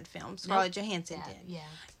lead that film. Scarlett Johansson did. Yeah.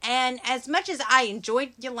 And as much as I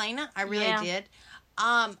enjoyed Yelena, I really did.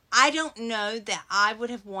 I don't know that I would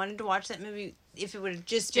have wanted to watch that movie if it would have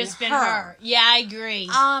just been her. Yeah, I agree.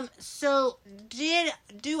 So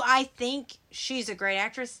do I think she's a great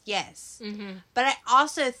actress? Yes. Mm-hmm. But I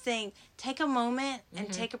also think take a moment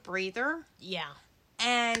and take a breather. Yeah.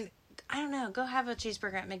 And I don't know, go have a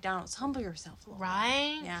cheeseburger at McDonald's. Humble yourself a little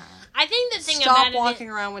right? bit. Yeah. I think the thing Stop about it... Stop walking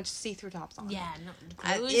around with see-through tops on. Yeah, no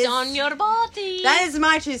clothes on your body. That is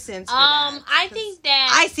my 2 cents for that. I think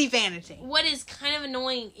that... I see vanity. What is kind of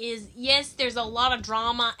annoying is, yes, there's a lot of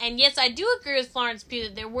drama, and yes, I do agree with Florence Pugh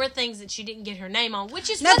that there were things that she didn't get her name on, which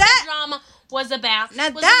is what the drama was about. Now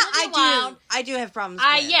that I do have problems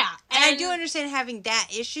with. Yeah. And I do understand having that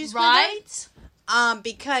issues with it.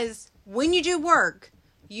 Because when you do work...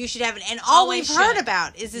 You should have it. And all we've heard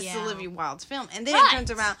about is this Olivia Wilde's film. And then it turns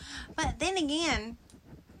around. But then again,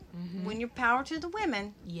 when you're power to the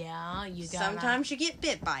women. Yeah, you got sometimes you get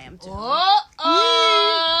bit by them, too.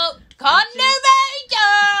 I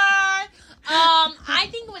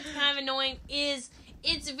think what's kind of annoying is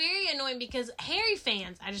it's very annoying because Harry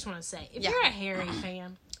fans, I just want to say, if you're a Harry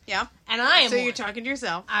fan. Yeah. And I am. So you're talking to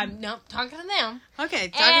yourself. I'm talking to them. Okay,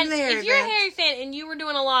 talking to the Harry if you're a Harry fan and you were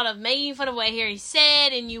doing a lot of making fun of what Harry said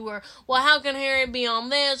and you were, well, how can Harry be on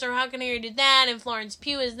this or how can Harry do that and Florence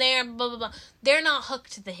Pugh is there, blah, blah, blah. They're not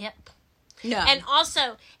hooked to the hip. No. And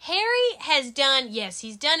also, Harry has done,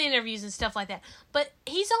 he's done interviews and stuff like that, but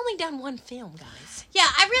he's only done one film, guys. Yeah,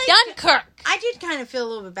 I really... Dunkirk. I did kind of feel a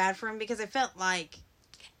little bit bad for him because I felt like...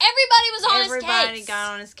 Everybody was on his case. Everybody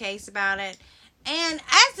got on his case about it. And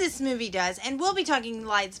as this movie does, and we'll be talking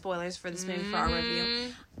light spoilers for this movie for our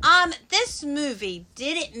review. This movie,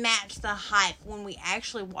 did it match the hype when we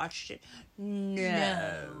actually watched it?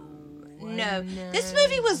 No. This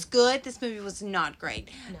movie was good. This movie was not great.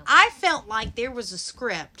 No. I felt like there was a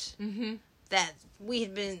script that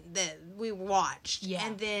we watched. Yeah.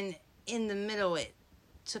 And then in the middle it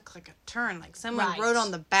took like a turn. Like someone wrote on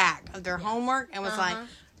the back of their homework and was like,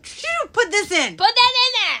 put this in. Put that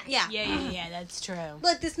in there. Yeah. Yeah, that's true.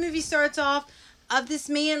 Look, this movie starts off of this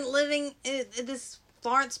man living, this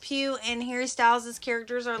Florence Pugh and Harry Styles'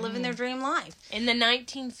 characters are living their dream life. In the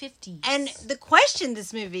 1950s. And the question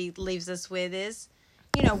this movie leaves us with is,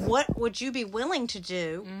 what would you be willing to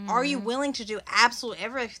do? Are you willing to do absolutely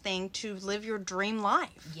everything to live your dream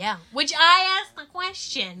life? Yeah. Which I asked the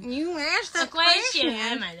question. You asked the question.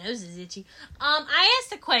 My nose is itchy. I asked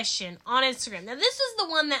the question on Instagram. Now, this was the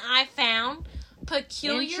one that I found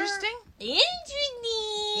peculiar. Interesting.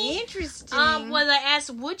 Was I asked,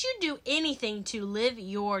 would you do anything to live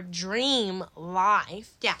your dream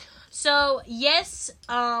life? Yeah. So, yes,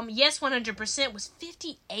 100% was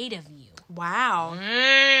 58 of you. Wow.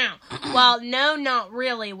 Well, no, not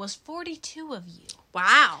really. It was 42 of you.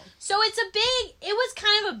 Wow. So it was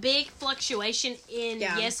kind of a big fluctuation in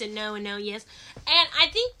yes and no and no yes. And I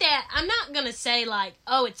think that, I'm not going to say like,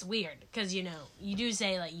 oh, it's weird. Because, you do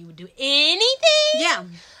say like you would do anything. Yeah.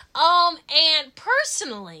 And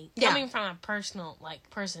personally, coming from a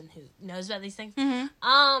person who knows about these things, it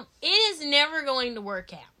is never going to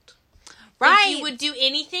work out. Right. If you would do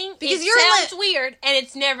anything, because it sounds weird, and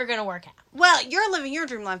it's never going to work out. Well, you're living your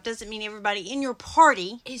dream life doesn't mean everybody in your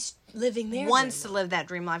party is living their wants to live that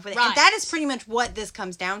dream life with it. Right. And that is pretty much what this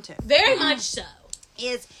comes down to. Very much so.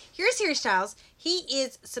 Here's Harry Styles. He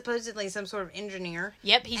is supposedly some sort of engineer.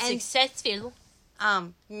 Yep, he's successful.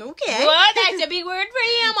 Okay. What? That's a big word for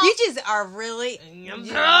him. You just are really pushing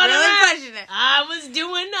it. I was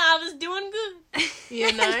doing good.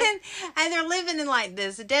 You know? and they're living in like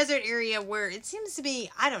this desert area where it seems to be,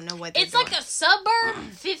 I don't know what they're It's doing. like a suburb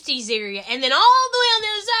 50s area. And then all the way on the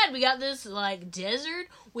other side, we got this like desert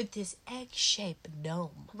with this egg-shaped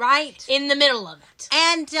dome. Right. In the middle of it.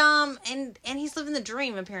 And he's living the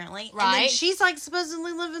dream, apparently. Right. And then she's like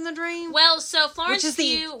supposedly living the dream. Well, so Florence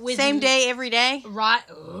Pugh with same day every day. Right.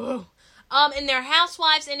 Ugh. And they're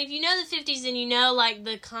housewives, and if you know the 50s, then you know, like,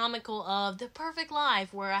 the comical of The Perfect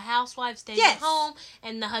Life, where a housewife stays at home,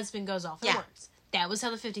 and the husband goes off and works. That was how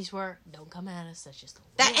the 50s were. Don't come at us. That's just the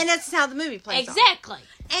way. And that's how the movie plays Exactly.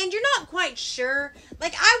 On. And you're not quite sure.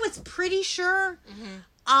 Like, I was pretty sure,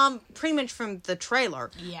 pretty much from the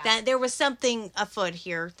trailer, that there was something afoot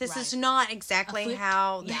here. This is not exactly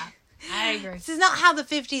how... Yeah. I agree. This is not how the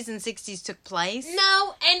 50s and 60s took place.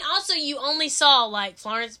 No, and also you only saw, like,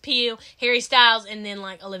 Florence Pugh, Harry Styles, and then,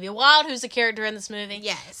 like, Olivia Wilde, who's a character in this movie.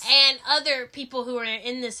 Yes. And other people who are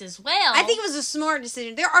in this as well. I think it was a smart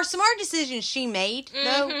decision. There are smart decisions she made,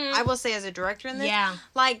 though, I will say, as a director in this. Yeah.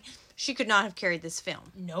 Like... She could not have carried this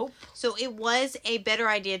film. Nope. So it was a better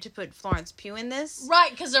idea to put Florence Pugh in this. Right,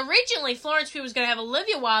 because originally Florence Pugh was going to have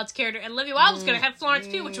Olivia Wilde's character, and Olivia Wilde was going to have Florence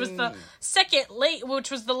Pugh, which was the second lead, which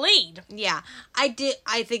was the lead. Yeah, I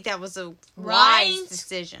think that was a wise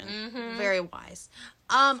decision. Very wise.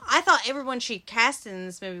 I thought everyone she casted in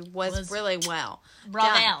this movie was really well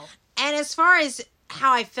done. And as far as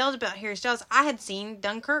how I felt about Harry Styles, I had seen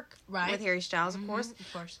Dunkirk with Harry Styles, of course.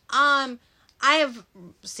 Of course. I have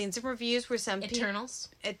seen some reviews where some Eternals.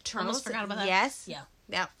 Almost forgot about that. Yes.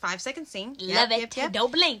 Yeah. 5-second scene. Love it. Yep.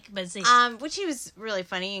 Don't blink, but see. Which he was really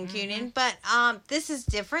funny and cute in. But this is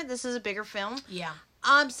different. This is a bigger film. Yeah.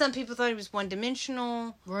 Some people thought he was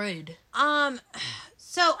one-dimensional. Rude.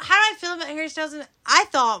 So how do I feel about Harry Styles? I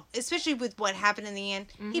thought, especially with what happened in the end,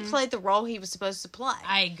 he played the role he was supposed to play.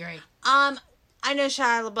 I agree. I know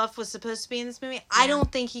Shia LaBeouf was supposed to be in this movie. Yeah. I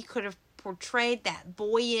don't think he could have portrayed that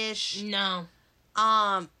boyish,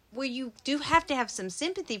 where you do have to have some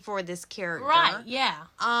sympathy for this character, right? Yeah.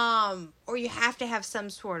 Or you have to have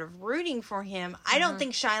some sort of rooting for him. I don't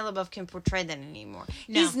think Shia LaBeouf can portray that anymore.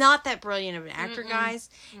 No. He's not that brilliant of an actor,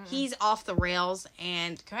 guys. He's off the rails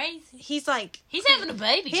and crazy. He's like having a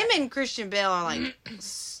baby. Him and Christian Bale are like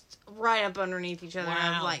right up underneath each other.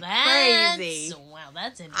 Wow, like crazy. Wow,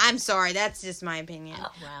 that's interesting. I'm sorry, that's just my opinion. Oh,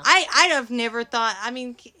 wow. I'd have never thought. I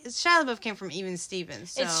mean, Shia LaBeouf came from Even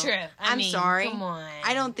Stevens. So it's true. I'm sorry. Come on.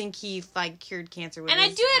 I don't think he cured cancer with. And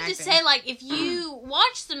his I do have acting. to say, like, if you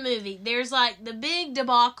watch the movie, there's like the big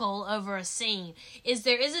debacle over a scene.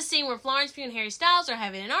 There is a scene where Florence Pugh and Harry Styles are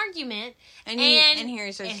having an argument, and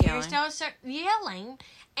Harry starts yelling. Harry Styles starts yelling.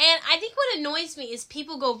 And I think what annoys me is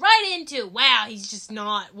people go right into, wow, he's just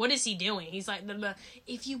not, what is he doing? He's like,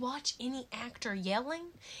 if you watch any actor yelling,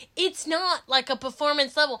 it's not like a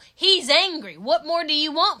performance level. He's angry. What more do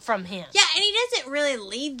you want from him? Yeah, and he doesn't really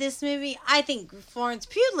lead this movie. I think Florence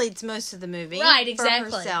Pugh leads most of the movie. Right, exactly.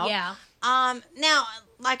 For herself. Yeah. Now,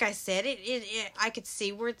 like I said, I could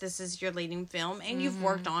see where this is your leading film, and you've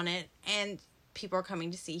worked on it, and people are coming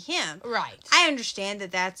to see him. Right. I understand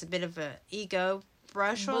that that's a bit of an ego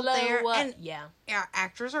brush on there, and our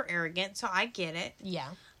actors are arrogant, so I get it. Yeah.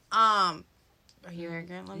 Are you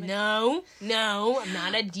arrogant? No, I'm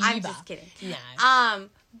not a diva. I'm just kidding. No.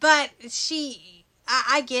 But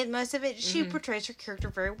I get most of it. She portrays her character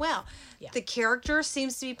very well. Yeah. The character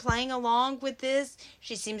seems to be playing along with this.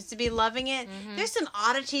 She seems to be loving it. There's some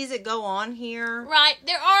oddities that go on here. Right.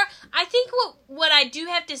 There are. I think what I do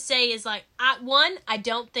have to say is, like, I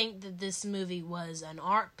don't think that this movie was an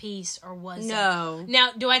art piece or was... No.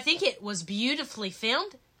 Now, do I think it was beautifully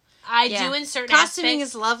filmed? I do in certain Costuming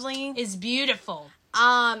aspects. is lovely. Is beautiful.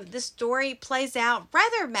 The story plays out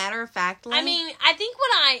rather matter-of-factly. I mean, I think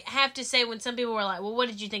what I have to say when some people were like, well, what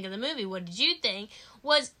did you think of the movie? What did you think?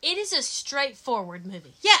 Was it is a straightforward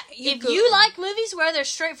movie. Yeah. If you like movies where they're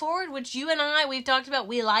straightforward, which you and I, we've talked about,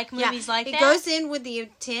 we like movies like that. It goes in with the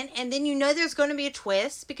intent, and then you know there's going to be a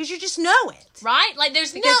twist because you just know it. Right? Like,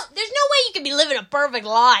 there's no way you could be living a perfect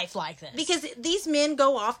life like this. Because these men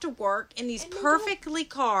go off to work in these perfectly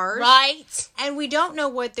cars. Right. And we don't know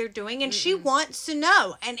what they're doing, and she wants to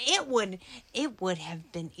know. And it would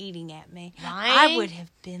have been eating at me. Right. I would have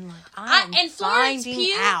been like, I'm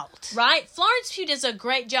finding out. Right? Florence Pugh does a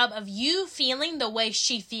great job of you feeling the way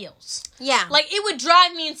she feels. Yeah. Like, it would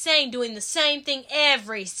drive me insane doing the same thing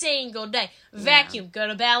every single day. Vacuum, go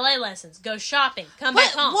to ballet lessons, go shopping, come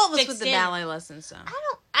back home. What was with the ballet lessons, though?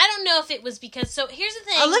 I don't know if it was because, so here's the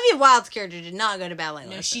thing. Olivia Wilde's character did not go to ballet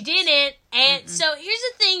lessons. No, she didn't. And so here's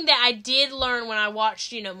the thing that I did learn when I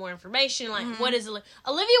watched, more information, like, what is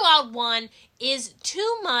Olivia Wilde, one, is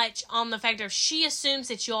too much on the fact of she assumes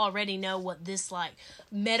that you already know what this, like,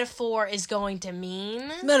 metaphor is going to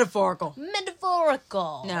mean. Metaphorical.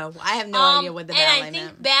 No, I have no idea what the ballet meant. And I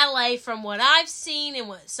think ballet, from what I've seen and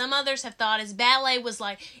what some others have thought, is ballet was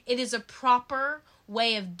like, it is a proper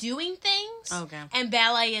way of doing things. Okay. And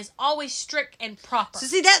ballet is always strict and proper. So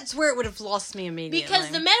see, that's where it would have lost me immediately. Because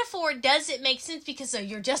the metaphor doesn't make sense because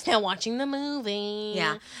you're just now watching the movie.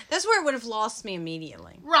 Yeah. That's where it would have lost me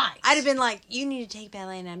immediately. Right. I'd have been like, you need to take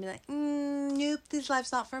ballet, and I'd be like, no. nope, this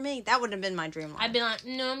life's not for me. That would have been my dream life. I'd be like,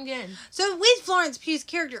 no, I'm good. So with Florence Pugh's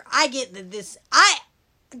character, I get that I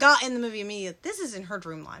got in the movie immediately. This isn't her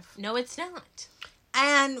dream life. No, it's not.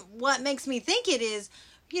 And what makes me think it is,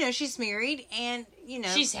 she's married and,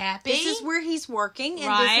 she's happy. This is where he's working and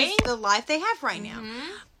right? this is the life they have right now.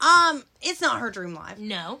 It's not her dream life.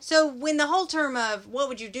 No. So when the whole term of what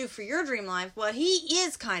would you do for your dream life, well, he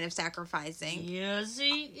is kind of sacrificing. Yes,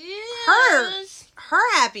 he is.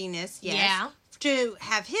 Her happiness, yes. Yeah. To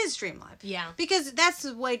have his dream life. Yeah. Because that's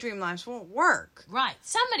the way dream lives won't work. Right.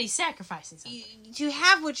 Somebody's sacrificing something. To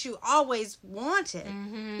have what you always wanted.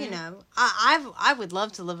 Mm-hmm. I would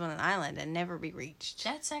love to live on an island and never be reached.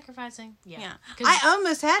 That's sacrificing. Yeah. I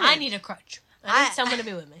almost had it. I need a crutch. I need someone to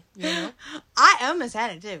be with me. I almost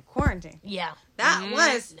had it too. Quarantine. Yeah. That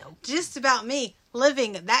was just about me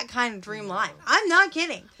living that kind of dream life. I'm not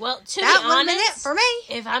kidding. Well, to that be honest, been it for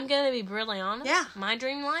me. If I'm going to be brutally honest, my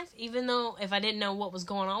dream life, even though if I didn't know what was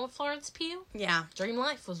going on with Florence Pugh, dream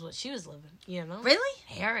life was what she was living, Really?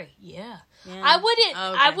 Harry, yeah. I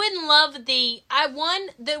wouldn't love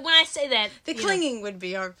when I say that. The clinging would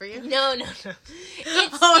be hard for you. No.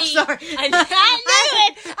 It's sorry. I knew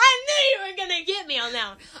it. I knew you were going to get me on that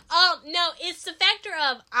one. No, it's the factor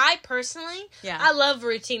of, I personally, I love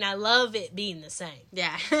routine. I love it being the same.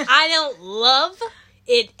 Yeah. I don't love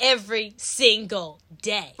it every single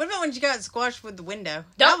day. What about when you got squashed with the window?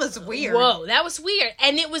 That was weird. Whoa, that was weird.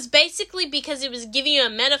 And it was basically because it was giving you a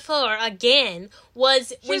metaphor again. She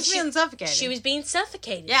was being suffocated. She was being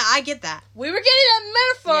suffocated. Yeah, I get that. We were getting that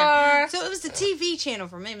metaphor. Yeah. So it was the TV channel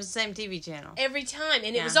for me. It was the same TV channel. Every time.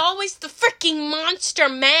 And it was always the freaking Monster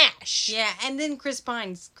Mash. Yeah, and then Chris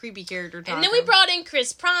Pine's creepy character talking. And then we brought in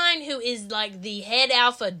Chris Pine, who is like the head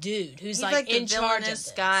alpha dude. He's like in charge of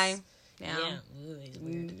this guy. Yeah. Ooh, he's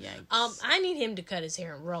weird. I need him to cut his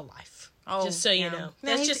hair in real life. Oh, just so you know.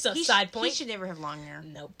 That's just a side point. He should never have long hair.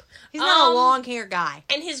 Nope. He's not a long hair guy.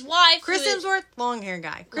 And his wife, Chris Hemsworth, long hair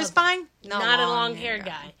guy. Chris Pine, not a long hair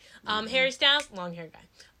guy. Harry Styles, long hair guy.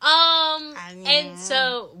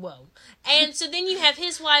 And so then you have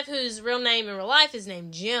his wife, whose real name in real life is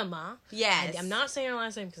named Gemma. Yes. I'm not saying her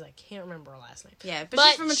last name because I can't remember her last name. Yeah, but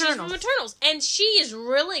she's from Eternals. And she is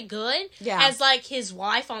really good as like his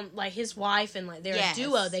wife and like they're a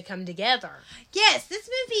duo. They come together. Yes, this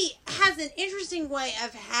movie has an interesting way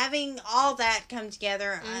of having all that come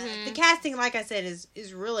together. The casting, like I said, is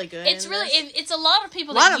really good. It's really it's a lot of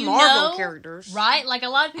people. A lot of Marvel characters, right? Like a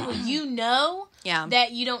lot of people that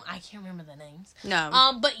you don't. I can't remember the names.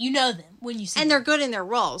 No. But you know them when you see them. And they're good in their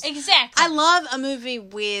roles. Exactly. I love a movie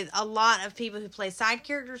with a lot of people who play side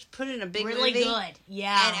characters put in a big movie. Really good.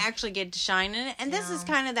 Yeah. And actually get to shine in it. And this is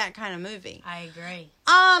kind of that kind of movie. I agree.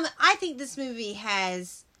 I think this movie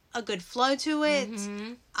has a good flow to it.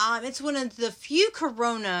 It's one of the few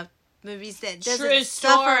Corona movies that doesn't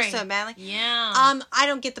suffer so badly. Yeah. I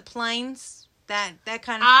don't get the planes. That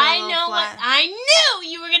kind of I knew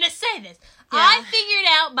you were going to say this. Yeah. I figured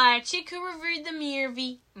out by a chick who reviewed the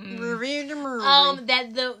movie.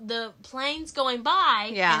 That the planes going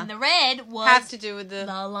by and the red was have to do with the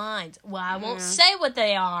lines. Well, I won't say what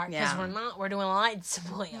they are because we're doing light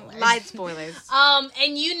spoilers. Light spoilers. And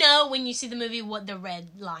when you see the movie what the red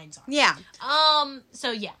lines are. Yeah.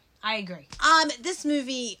 So yeah, I agree. This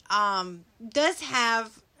movie does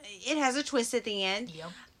have a twist at the end.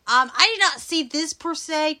 Yep. I did not see this per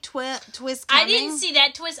se twist coming. I didn't see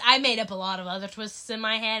that twist. I made up a lot of other twists in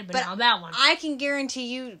my head, but not that one. I can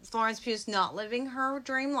guarantee you Florence Pugh's not living her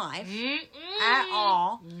dream life at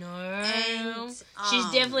all. No. And, she's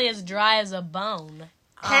definitely as dry as a bone.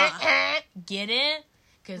 Get it?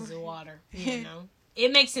 Because the water.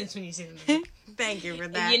 It makes sense when you see the movie. Thank you for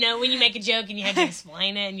that. When you make a joke and you have to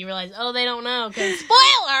explain it and you realize, they don't know, because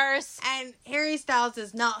spoilers! And Harry Styles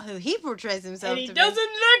is not who he portrays himself to be. And he doesn't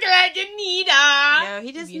look like Anita! No,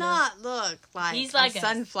 he does not look like he's like a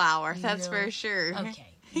sunflower, that's for sure. Okay,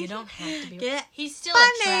 you don't have to be... He's still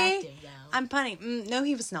funny. Attractive, though. I'm punning. No,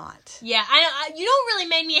 he was not. Yeah, you know what really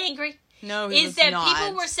made me angry? No, he was not. Is that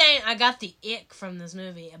people were saying, I got the ick from this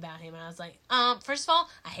movie about him, and I was like, first of all,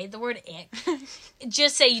 I hate the word ick.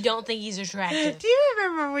 Just say you don't think he's attractive. Do you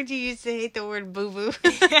remember when you used to hate the word boo-boo?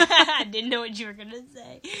 I didn't know what you were going to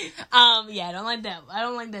say. Yeah, I don't like that. I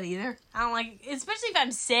don't like that either. I don't like, especially if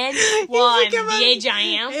I'm said, I'm the age I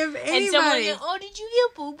am, and someone goes, did you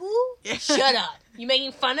get boo-boo? Yeah. Shut up. You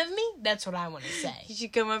making fun of me? That's what I want to say. You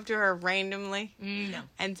should come up to her randomly no.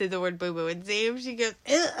 and say the word boo-boo and see if she goes,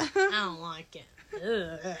 I don't like it.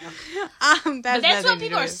 But that's what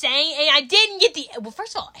people are saying, and I didn't get the... Well,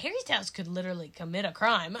 first of all, Harry Styles could literally commit a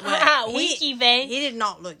crime. Well, Winky face. He did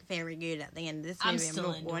not look very good at the end of this movie. I'm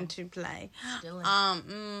not going to play.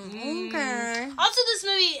 Okay. Also, this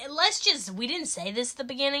movie, we didn't say this at the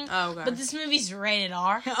beginning, but this movie's rated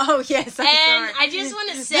R. Oh, yes, I'm sorry. I just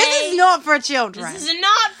want to say... This is not for children. This is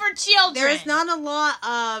not for children. There is not a lot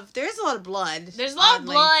of... There is a lot of blood. There's a lot of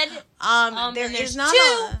blood. There's not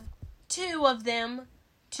two of them.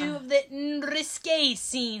 Two of the risque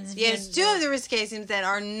scenes. Yes, two of the risque scenes that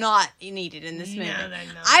are not needed in this movie. No, they're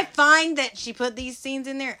not. I find that she put these scenes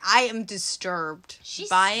in there. I am disturbed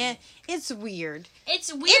by it. It's weird.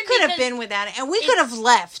 It's weird. It could have been without it, and we could have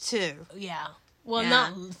left too. Yeah. Well,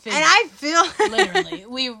 not figuratively. And I feel literally,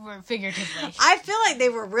 we were figuratively. I feel like they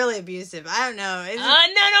were really abusive. I don't know. No,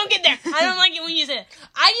 don't get there. I don't like it when you say it.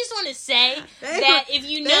 I just want to say that if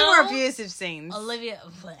you know, they were abusive scenes. Olivia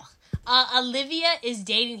is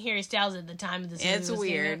dating Harry Styles at the time of this movie. It's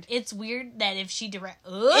weird. It's weird that if she'd have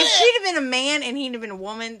been a man and he'd have been a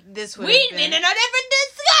woman, we'd have been in a different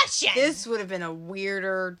discussion. This would have been a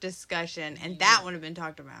weirder discussion, and that would have been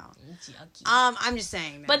talked about. It's yucky. I'm just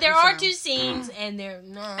saying. But there are two scenes, and they're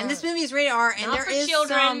not. And this movie is rated R, and there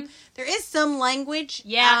is some language.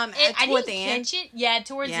 Yeah, I toward didn't the end. catch it. Yeah,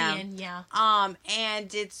 towards the end. Yeah.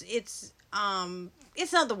 And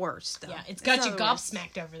it's not the worst, though. Yeah, it's got you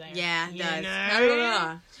gobsmacked over there. Yeah, it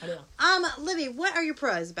does. Libby, what are your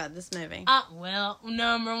pros about this movie? Well,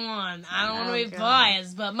 number one, I don't want to be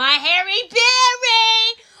biased, but my Harry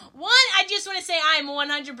Berry! One, I just want to say I'm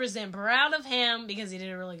 100% proud of him because he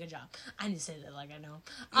did a really good job. I need to say that like I know.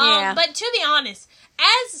 But to be honest,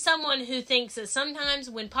 as someone who thinks that sometimes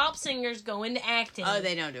when pop singers go into acting...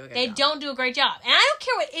 they don't do a good job. They don't do a great job. And I don't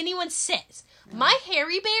care what anyone says. My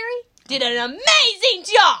Harry Berry did an amazing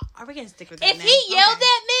job. Are we going to stick with that If he yelled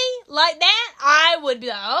at me like that, I would be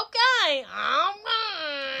like, okay, I'm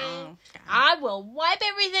fine. I will wipe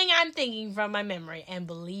everything I'm thinking from my memory and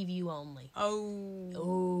believe you only.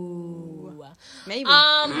 Maybe.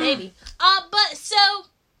 Maybe. But so...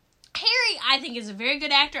 Harry, I think, is a very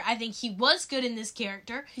good actor. I think he was good in this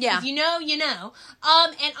character. Yeah. If you know, you know.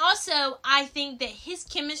 And also, I think that his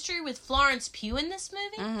chemistry with Florence Pugh in this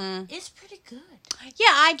movie is pretty good. Yeah,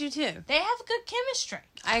 I do too. They have good chemistry.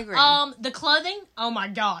 I agree. The clothing, oh my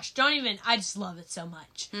gosh, I just love it so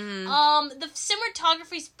much. Mm-hmm. The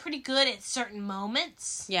cinematography's pretty good at certain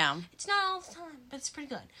moments. Yeah. It's not all the time, but it's pretty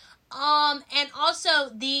good. And also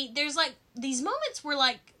there's like these moments where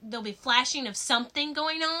like there'll be flashing of something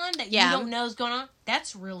going on that you don't know is going on.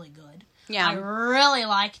 That's really good. Yeah. I really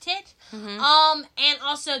liked it. Mm-hmm. And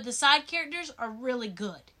also the side characters are really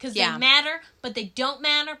good because they matter, but they don't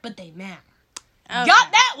matter, but they matter. Okay.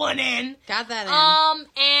 Got that one in. Got that in.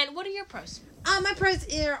 And what are your pros? My pros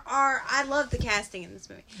are I love the casting in this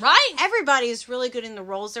movie. Right. Everybody is really good in the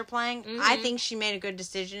roles they're playing. Mm-hmm. I think she made a good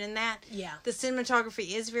decision in that. Yeah. The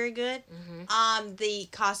cinematography is very good. Mm-hmm. The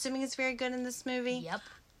costuming is very good in this movie. Yep.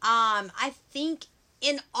 I think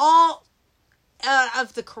in all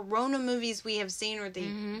of the Corona movies we have seen, or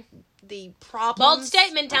the problems. Bold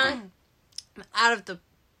statement time. Out of the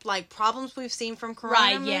problems we've seen from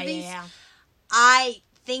Corona movies. Yeah. I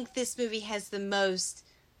think this movie has the most.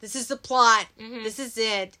 This is the plot. Mm-hmm. This is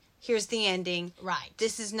it. Here's the ending. Right.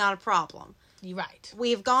 This is not a problem. You're right.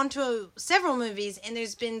 We have gone to several movies, and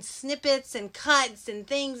there's been snippets and cuts and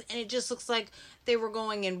things, and it just looks like they were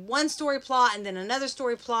going in one story plot and then another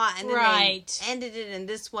story plot, and then they ended it in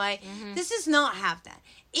this way. Mm-hmm. This does not have that.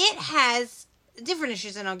 It has different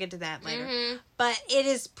issues, and I'll get to that later. Mm-hmm. But it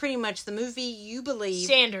is pretty much the movie you believe.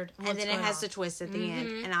 Standard. And then it has the twist at the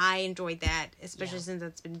end. And I enjoyed that, especially since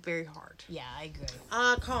it's been very hard. Yeah, I agree.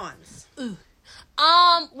 Cons. Ooh.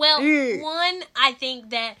 One, I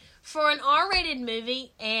think that for an R-rated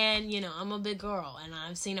movie, and, I'm a big girl, and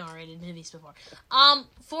I've seen R-rated movies before,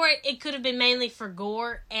 for it could have been mainly for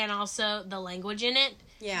gore and also the language in it.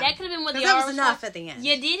 Yeah. That could have been what the R was enough at the end.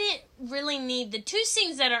 You didn't really need... The two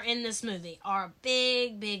scenes that are in this movie are a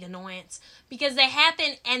big, big annoyance because they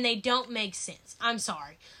happen and they don't make sense. I'm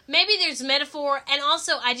sorry. Maybe there's metaphor, and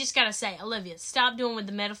also, I just gotta say, Olivia, stop doing with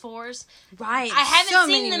the metaphors. Right. I haven't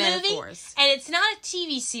seen the movie, and it's not a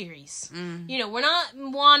TV series. We're not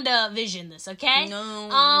WandaVision this, okay?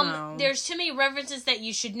 No. There's too many references that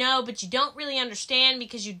you should know, but you don't really understand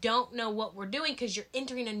because you don't know what we're doing because you're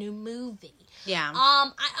entering a new movie. Yeah.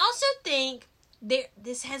 I also think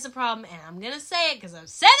this has a problem, and I'm going to say it because I've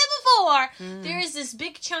said it before. There is this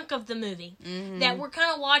big chunk of the movie that we're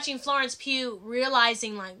kind of watching Florence Pugh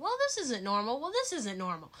realizing, like, well, this isn't normal. Well, this isn't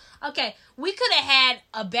normal. Okay, we could have had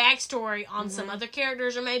a backstory on some other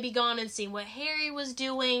characters, or maybe gone and seen what Harry was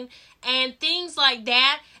doing and things like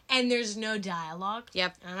that. And there's no dialogue.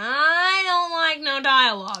 Yep. And I don't like no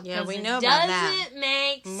dialogue. Yeah, we know about that. It doesn't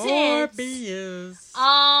make More sense. BS.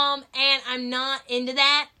 And I'm not into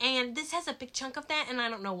that. And this has a big chunk of that, and I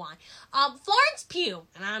don't know why. Florence Pugh,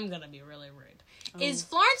 and I'm gonna be really rude,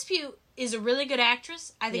 Florence Pugh is a really good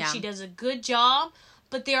actress. I think she does a good job,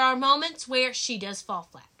 but there are moments where she does fall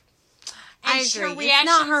flat. And I agree. It's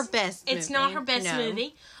not her best movie. It's not her best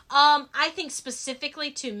movie. I think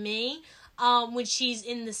specifically to me, when she's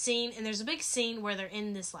in the scene, and there's a big scene where they're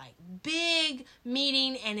in this, like, big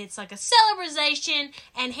meeting, and it's like a celebration,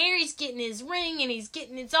 and Harry's getting his ring, and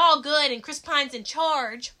it's all good, and Chris Pine's in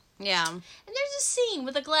charge. Yeah. And there's a scene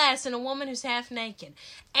with a glass and a woman who's half naked.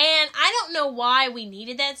 And I don't know why we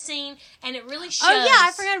needed that scene, and it really shows. Oh, yeah,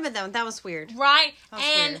 I forgot about that one. That was weird. Right?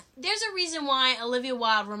 Weird. There's a reason why Olivia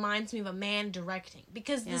Wilde reminds me of a man directing.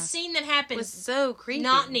 Because the scene that happened was so creepy.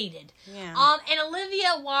 Not needed. Yeah. And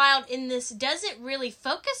Olivia Wilde in this doesn't really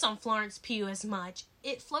focus on Florence Pugh as much.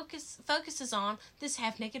 It focuses on this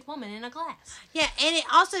half-naked woman in a glass. Yeah, and it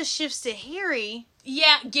also shifts to Harry.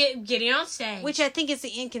 Yeah, getting on stage. Which I think is the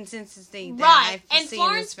inconsistency that right. I and see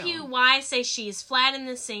Florence in this Pugh, film. why I say she is flat in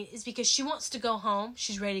this scene is because she wants to go home.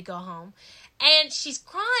 She's ready to go home. And she's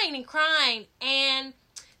crying and crying, and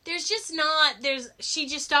she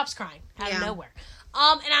just stops crying out of nowhere.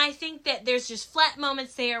 And I think that there's just flat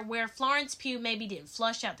moments there where Florence Pugh maybe didn't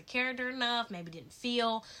flush out the character enough, maybe didn't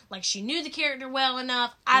feel like she knew the character well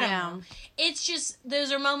enough. I don't know. It's just,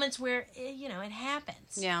 those are moments where, it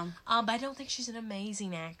happens. Yeah. But I don't think she's an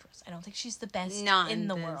amazing actress. I don't think she's the best in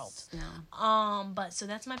the world. No. But, so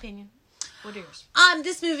that's my opinion. What are yours?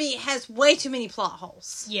 This movie has way too many plot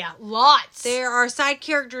holes. Yeah, lots. There are side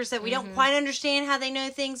characters that we don't quite understand how they know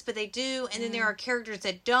things, but they do. And then there are characters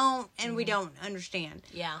that don't, and we don't understand.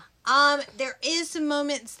 Yeah. There is some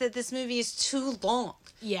moments that this movie is too long.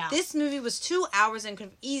 Yeah. This movie was 2 hours and could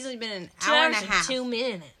have easily been an hour and a half. 2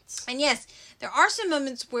 minutes. And yes, there are some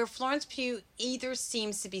moments where Florence Pugh either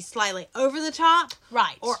seems to be slightly over the top.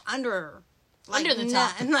 Right. Or under the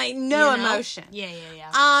top. No emotion. Yeah.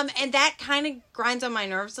 And that kind of grinds on my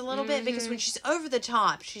nerves a little bit, because when she's over the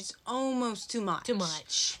top, she's almost too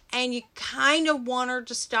much. And you kind of want her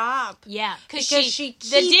to stop. Yeah. Because she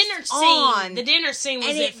keeps the dinner scene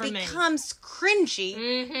was it for me. And it becomes cringy,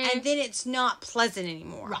 and then it's not pleasant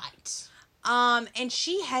anymore. Right. And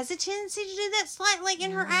she has a tendency to do that slightly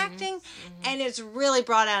in her acting, and it's really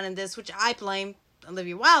brought out in this, which I blame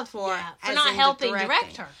Olivia Wilde for not helping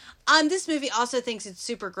direct her. This movie also thinks it's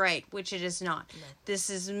super great, which it is not. No.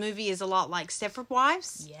 This movie is a lot like Stepford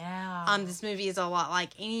Wives. Yeah. This movie is a lot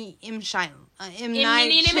like any M. Night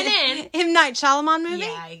Shyamalan movie.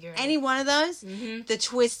 Yeah, I agree. Any one of those. Mm-hmm. The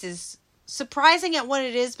twist is surprising at what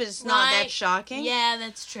it is, but it's not that shocking. Yeah,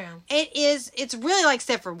 that's true. It's really like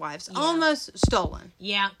Stepford Wives. Yeah. Almost stolen.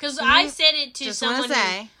 Yeah, because I said it to someone.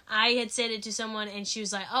 I had said it to someone, and she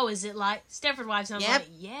was like, "Oh, is it like Stepford Wives?" And I'm like,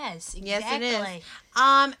 "Yes, exactly." Yes, it is.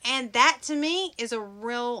 And that to me is a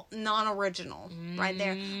real non-original right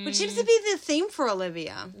there, which seems to be the theme for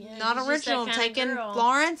Olivia. Yeah, not original, taking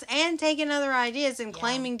Florence and taking other ideas and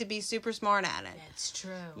claiming to be super smart at it. That's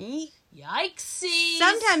true. Yikesies.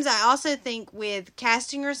 Sometimes I also think with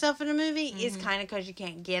casting yourself in a movie is kind of because you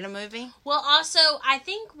can't get a movie. Well, also, I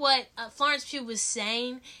think what Florence Pugh was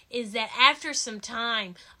saying is that after some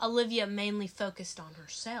time, Olivia mainly focused on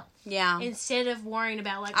herself. Yeah. Instead of worrying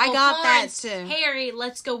about, like, I got Florence, that too. Harry,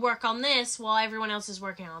 let's go work on this while everyone else is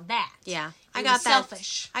working on that. Yeah. I got that.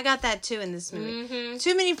 Selfish. I got that too in this movie. Mm-hmm.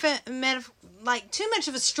 Too much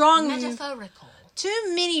of a strong... Metaphorical. Too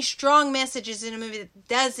many strong messages in a movie that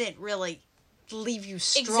doesn't really leave you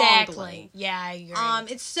strongly. Exactly. Yeah, I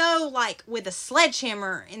agree. It's so like with a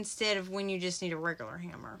sledgehammer instead of when you just need a regular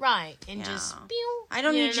hammer. Right. And just pew, I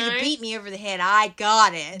don't need you to beat me over the head. I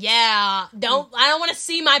got it. Yeah. I don't want to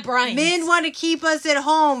see my brains. Men want to keep us at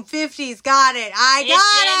home. 50s got it. I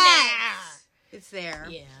got it. It's there.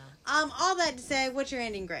 Yeah. All that to say, what's your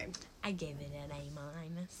ending grade? I gave it an A-.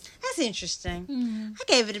 That's interesting. Mm-hmm. I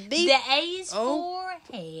gave it a B. The A is for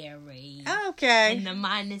Harry. Okay. And the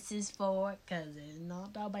minus is for, because it's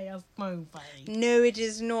not the best movie. No, it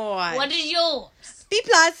is not. What is yours? B+.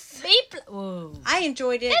 Ooh. I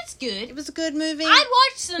enjoyed it. That's good. It was a good movie. I'd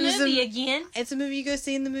watch the movie again. It's a movie you go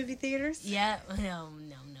see in the movie theaters? Yeah. No.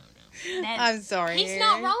 I'm sorry. He's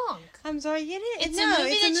not wrong. I'm sorry. It's a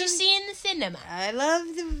movie that you see in the cinema. I love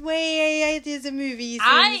the way it is a movie you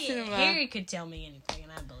see in the cinema. Harry could tell me anything,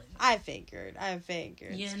 and I believe it. I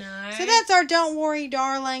figured. You know? So that's our Don't Worry,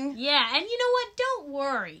 Darling. Yeah, and you know what? Don't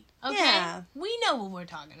worry. Okay? Yeah. We know what we're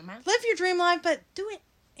talking about. Live your dream life, but do it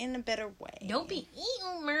in a better way. Don't be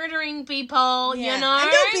murdering people, you know?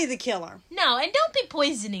 And don't be the killer. No, and don't be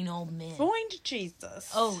poisoning old men. Going to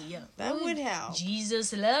Jesus. Oh, yeah. That would help.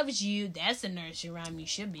 Jesus loves you. That's a nursery rhyme you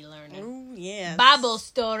should be learning. Oh, yeah. Bible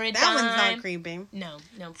story time. That one's not creepy. No.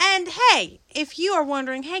 And, hey, if you are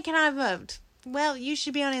wondering, hey, can I vote? Well, you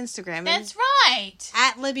should be on Instagram. That's right.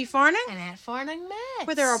 At Libby Farning. And at Farning Max.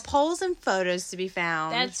 Where there are polls and photos to be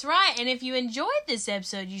found. That's right. And if you enjoyed this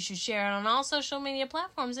episode, you should share it on all social media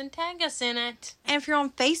platforms and tag us in it. And if you're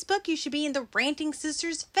on Facebook, you should be in the Ranting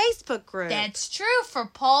Sisters Facebook group. That's true. For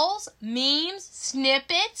polls, memes,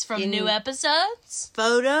 snippets from new episodes.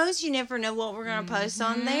 Photos. You never know what we're going to post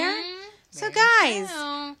on there. So, guys,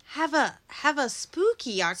 have a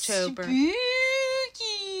spooky October. Spooky.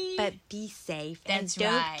 But be safe. That's and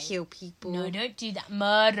don't right. kill people. No, don't do that.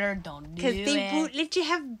 Murder, don't do it. Because they won't let you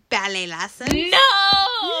have ballet lessons.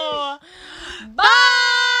 No! Bye!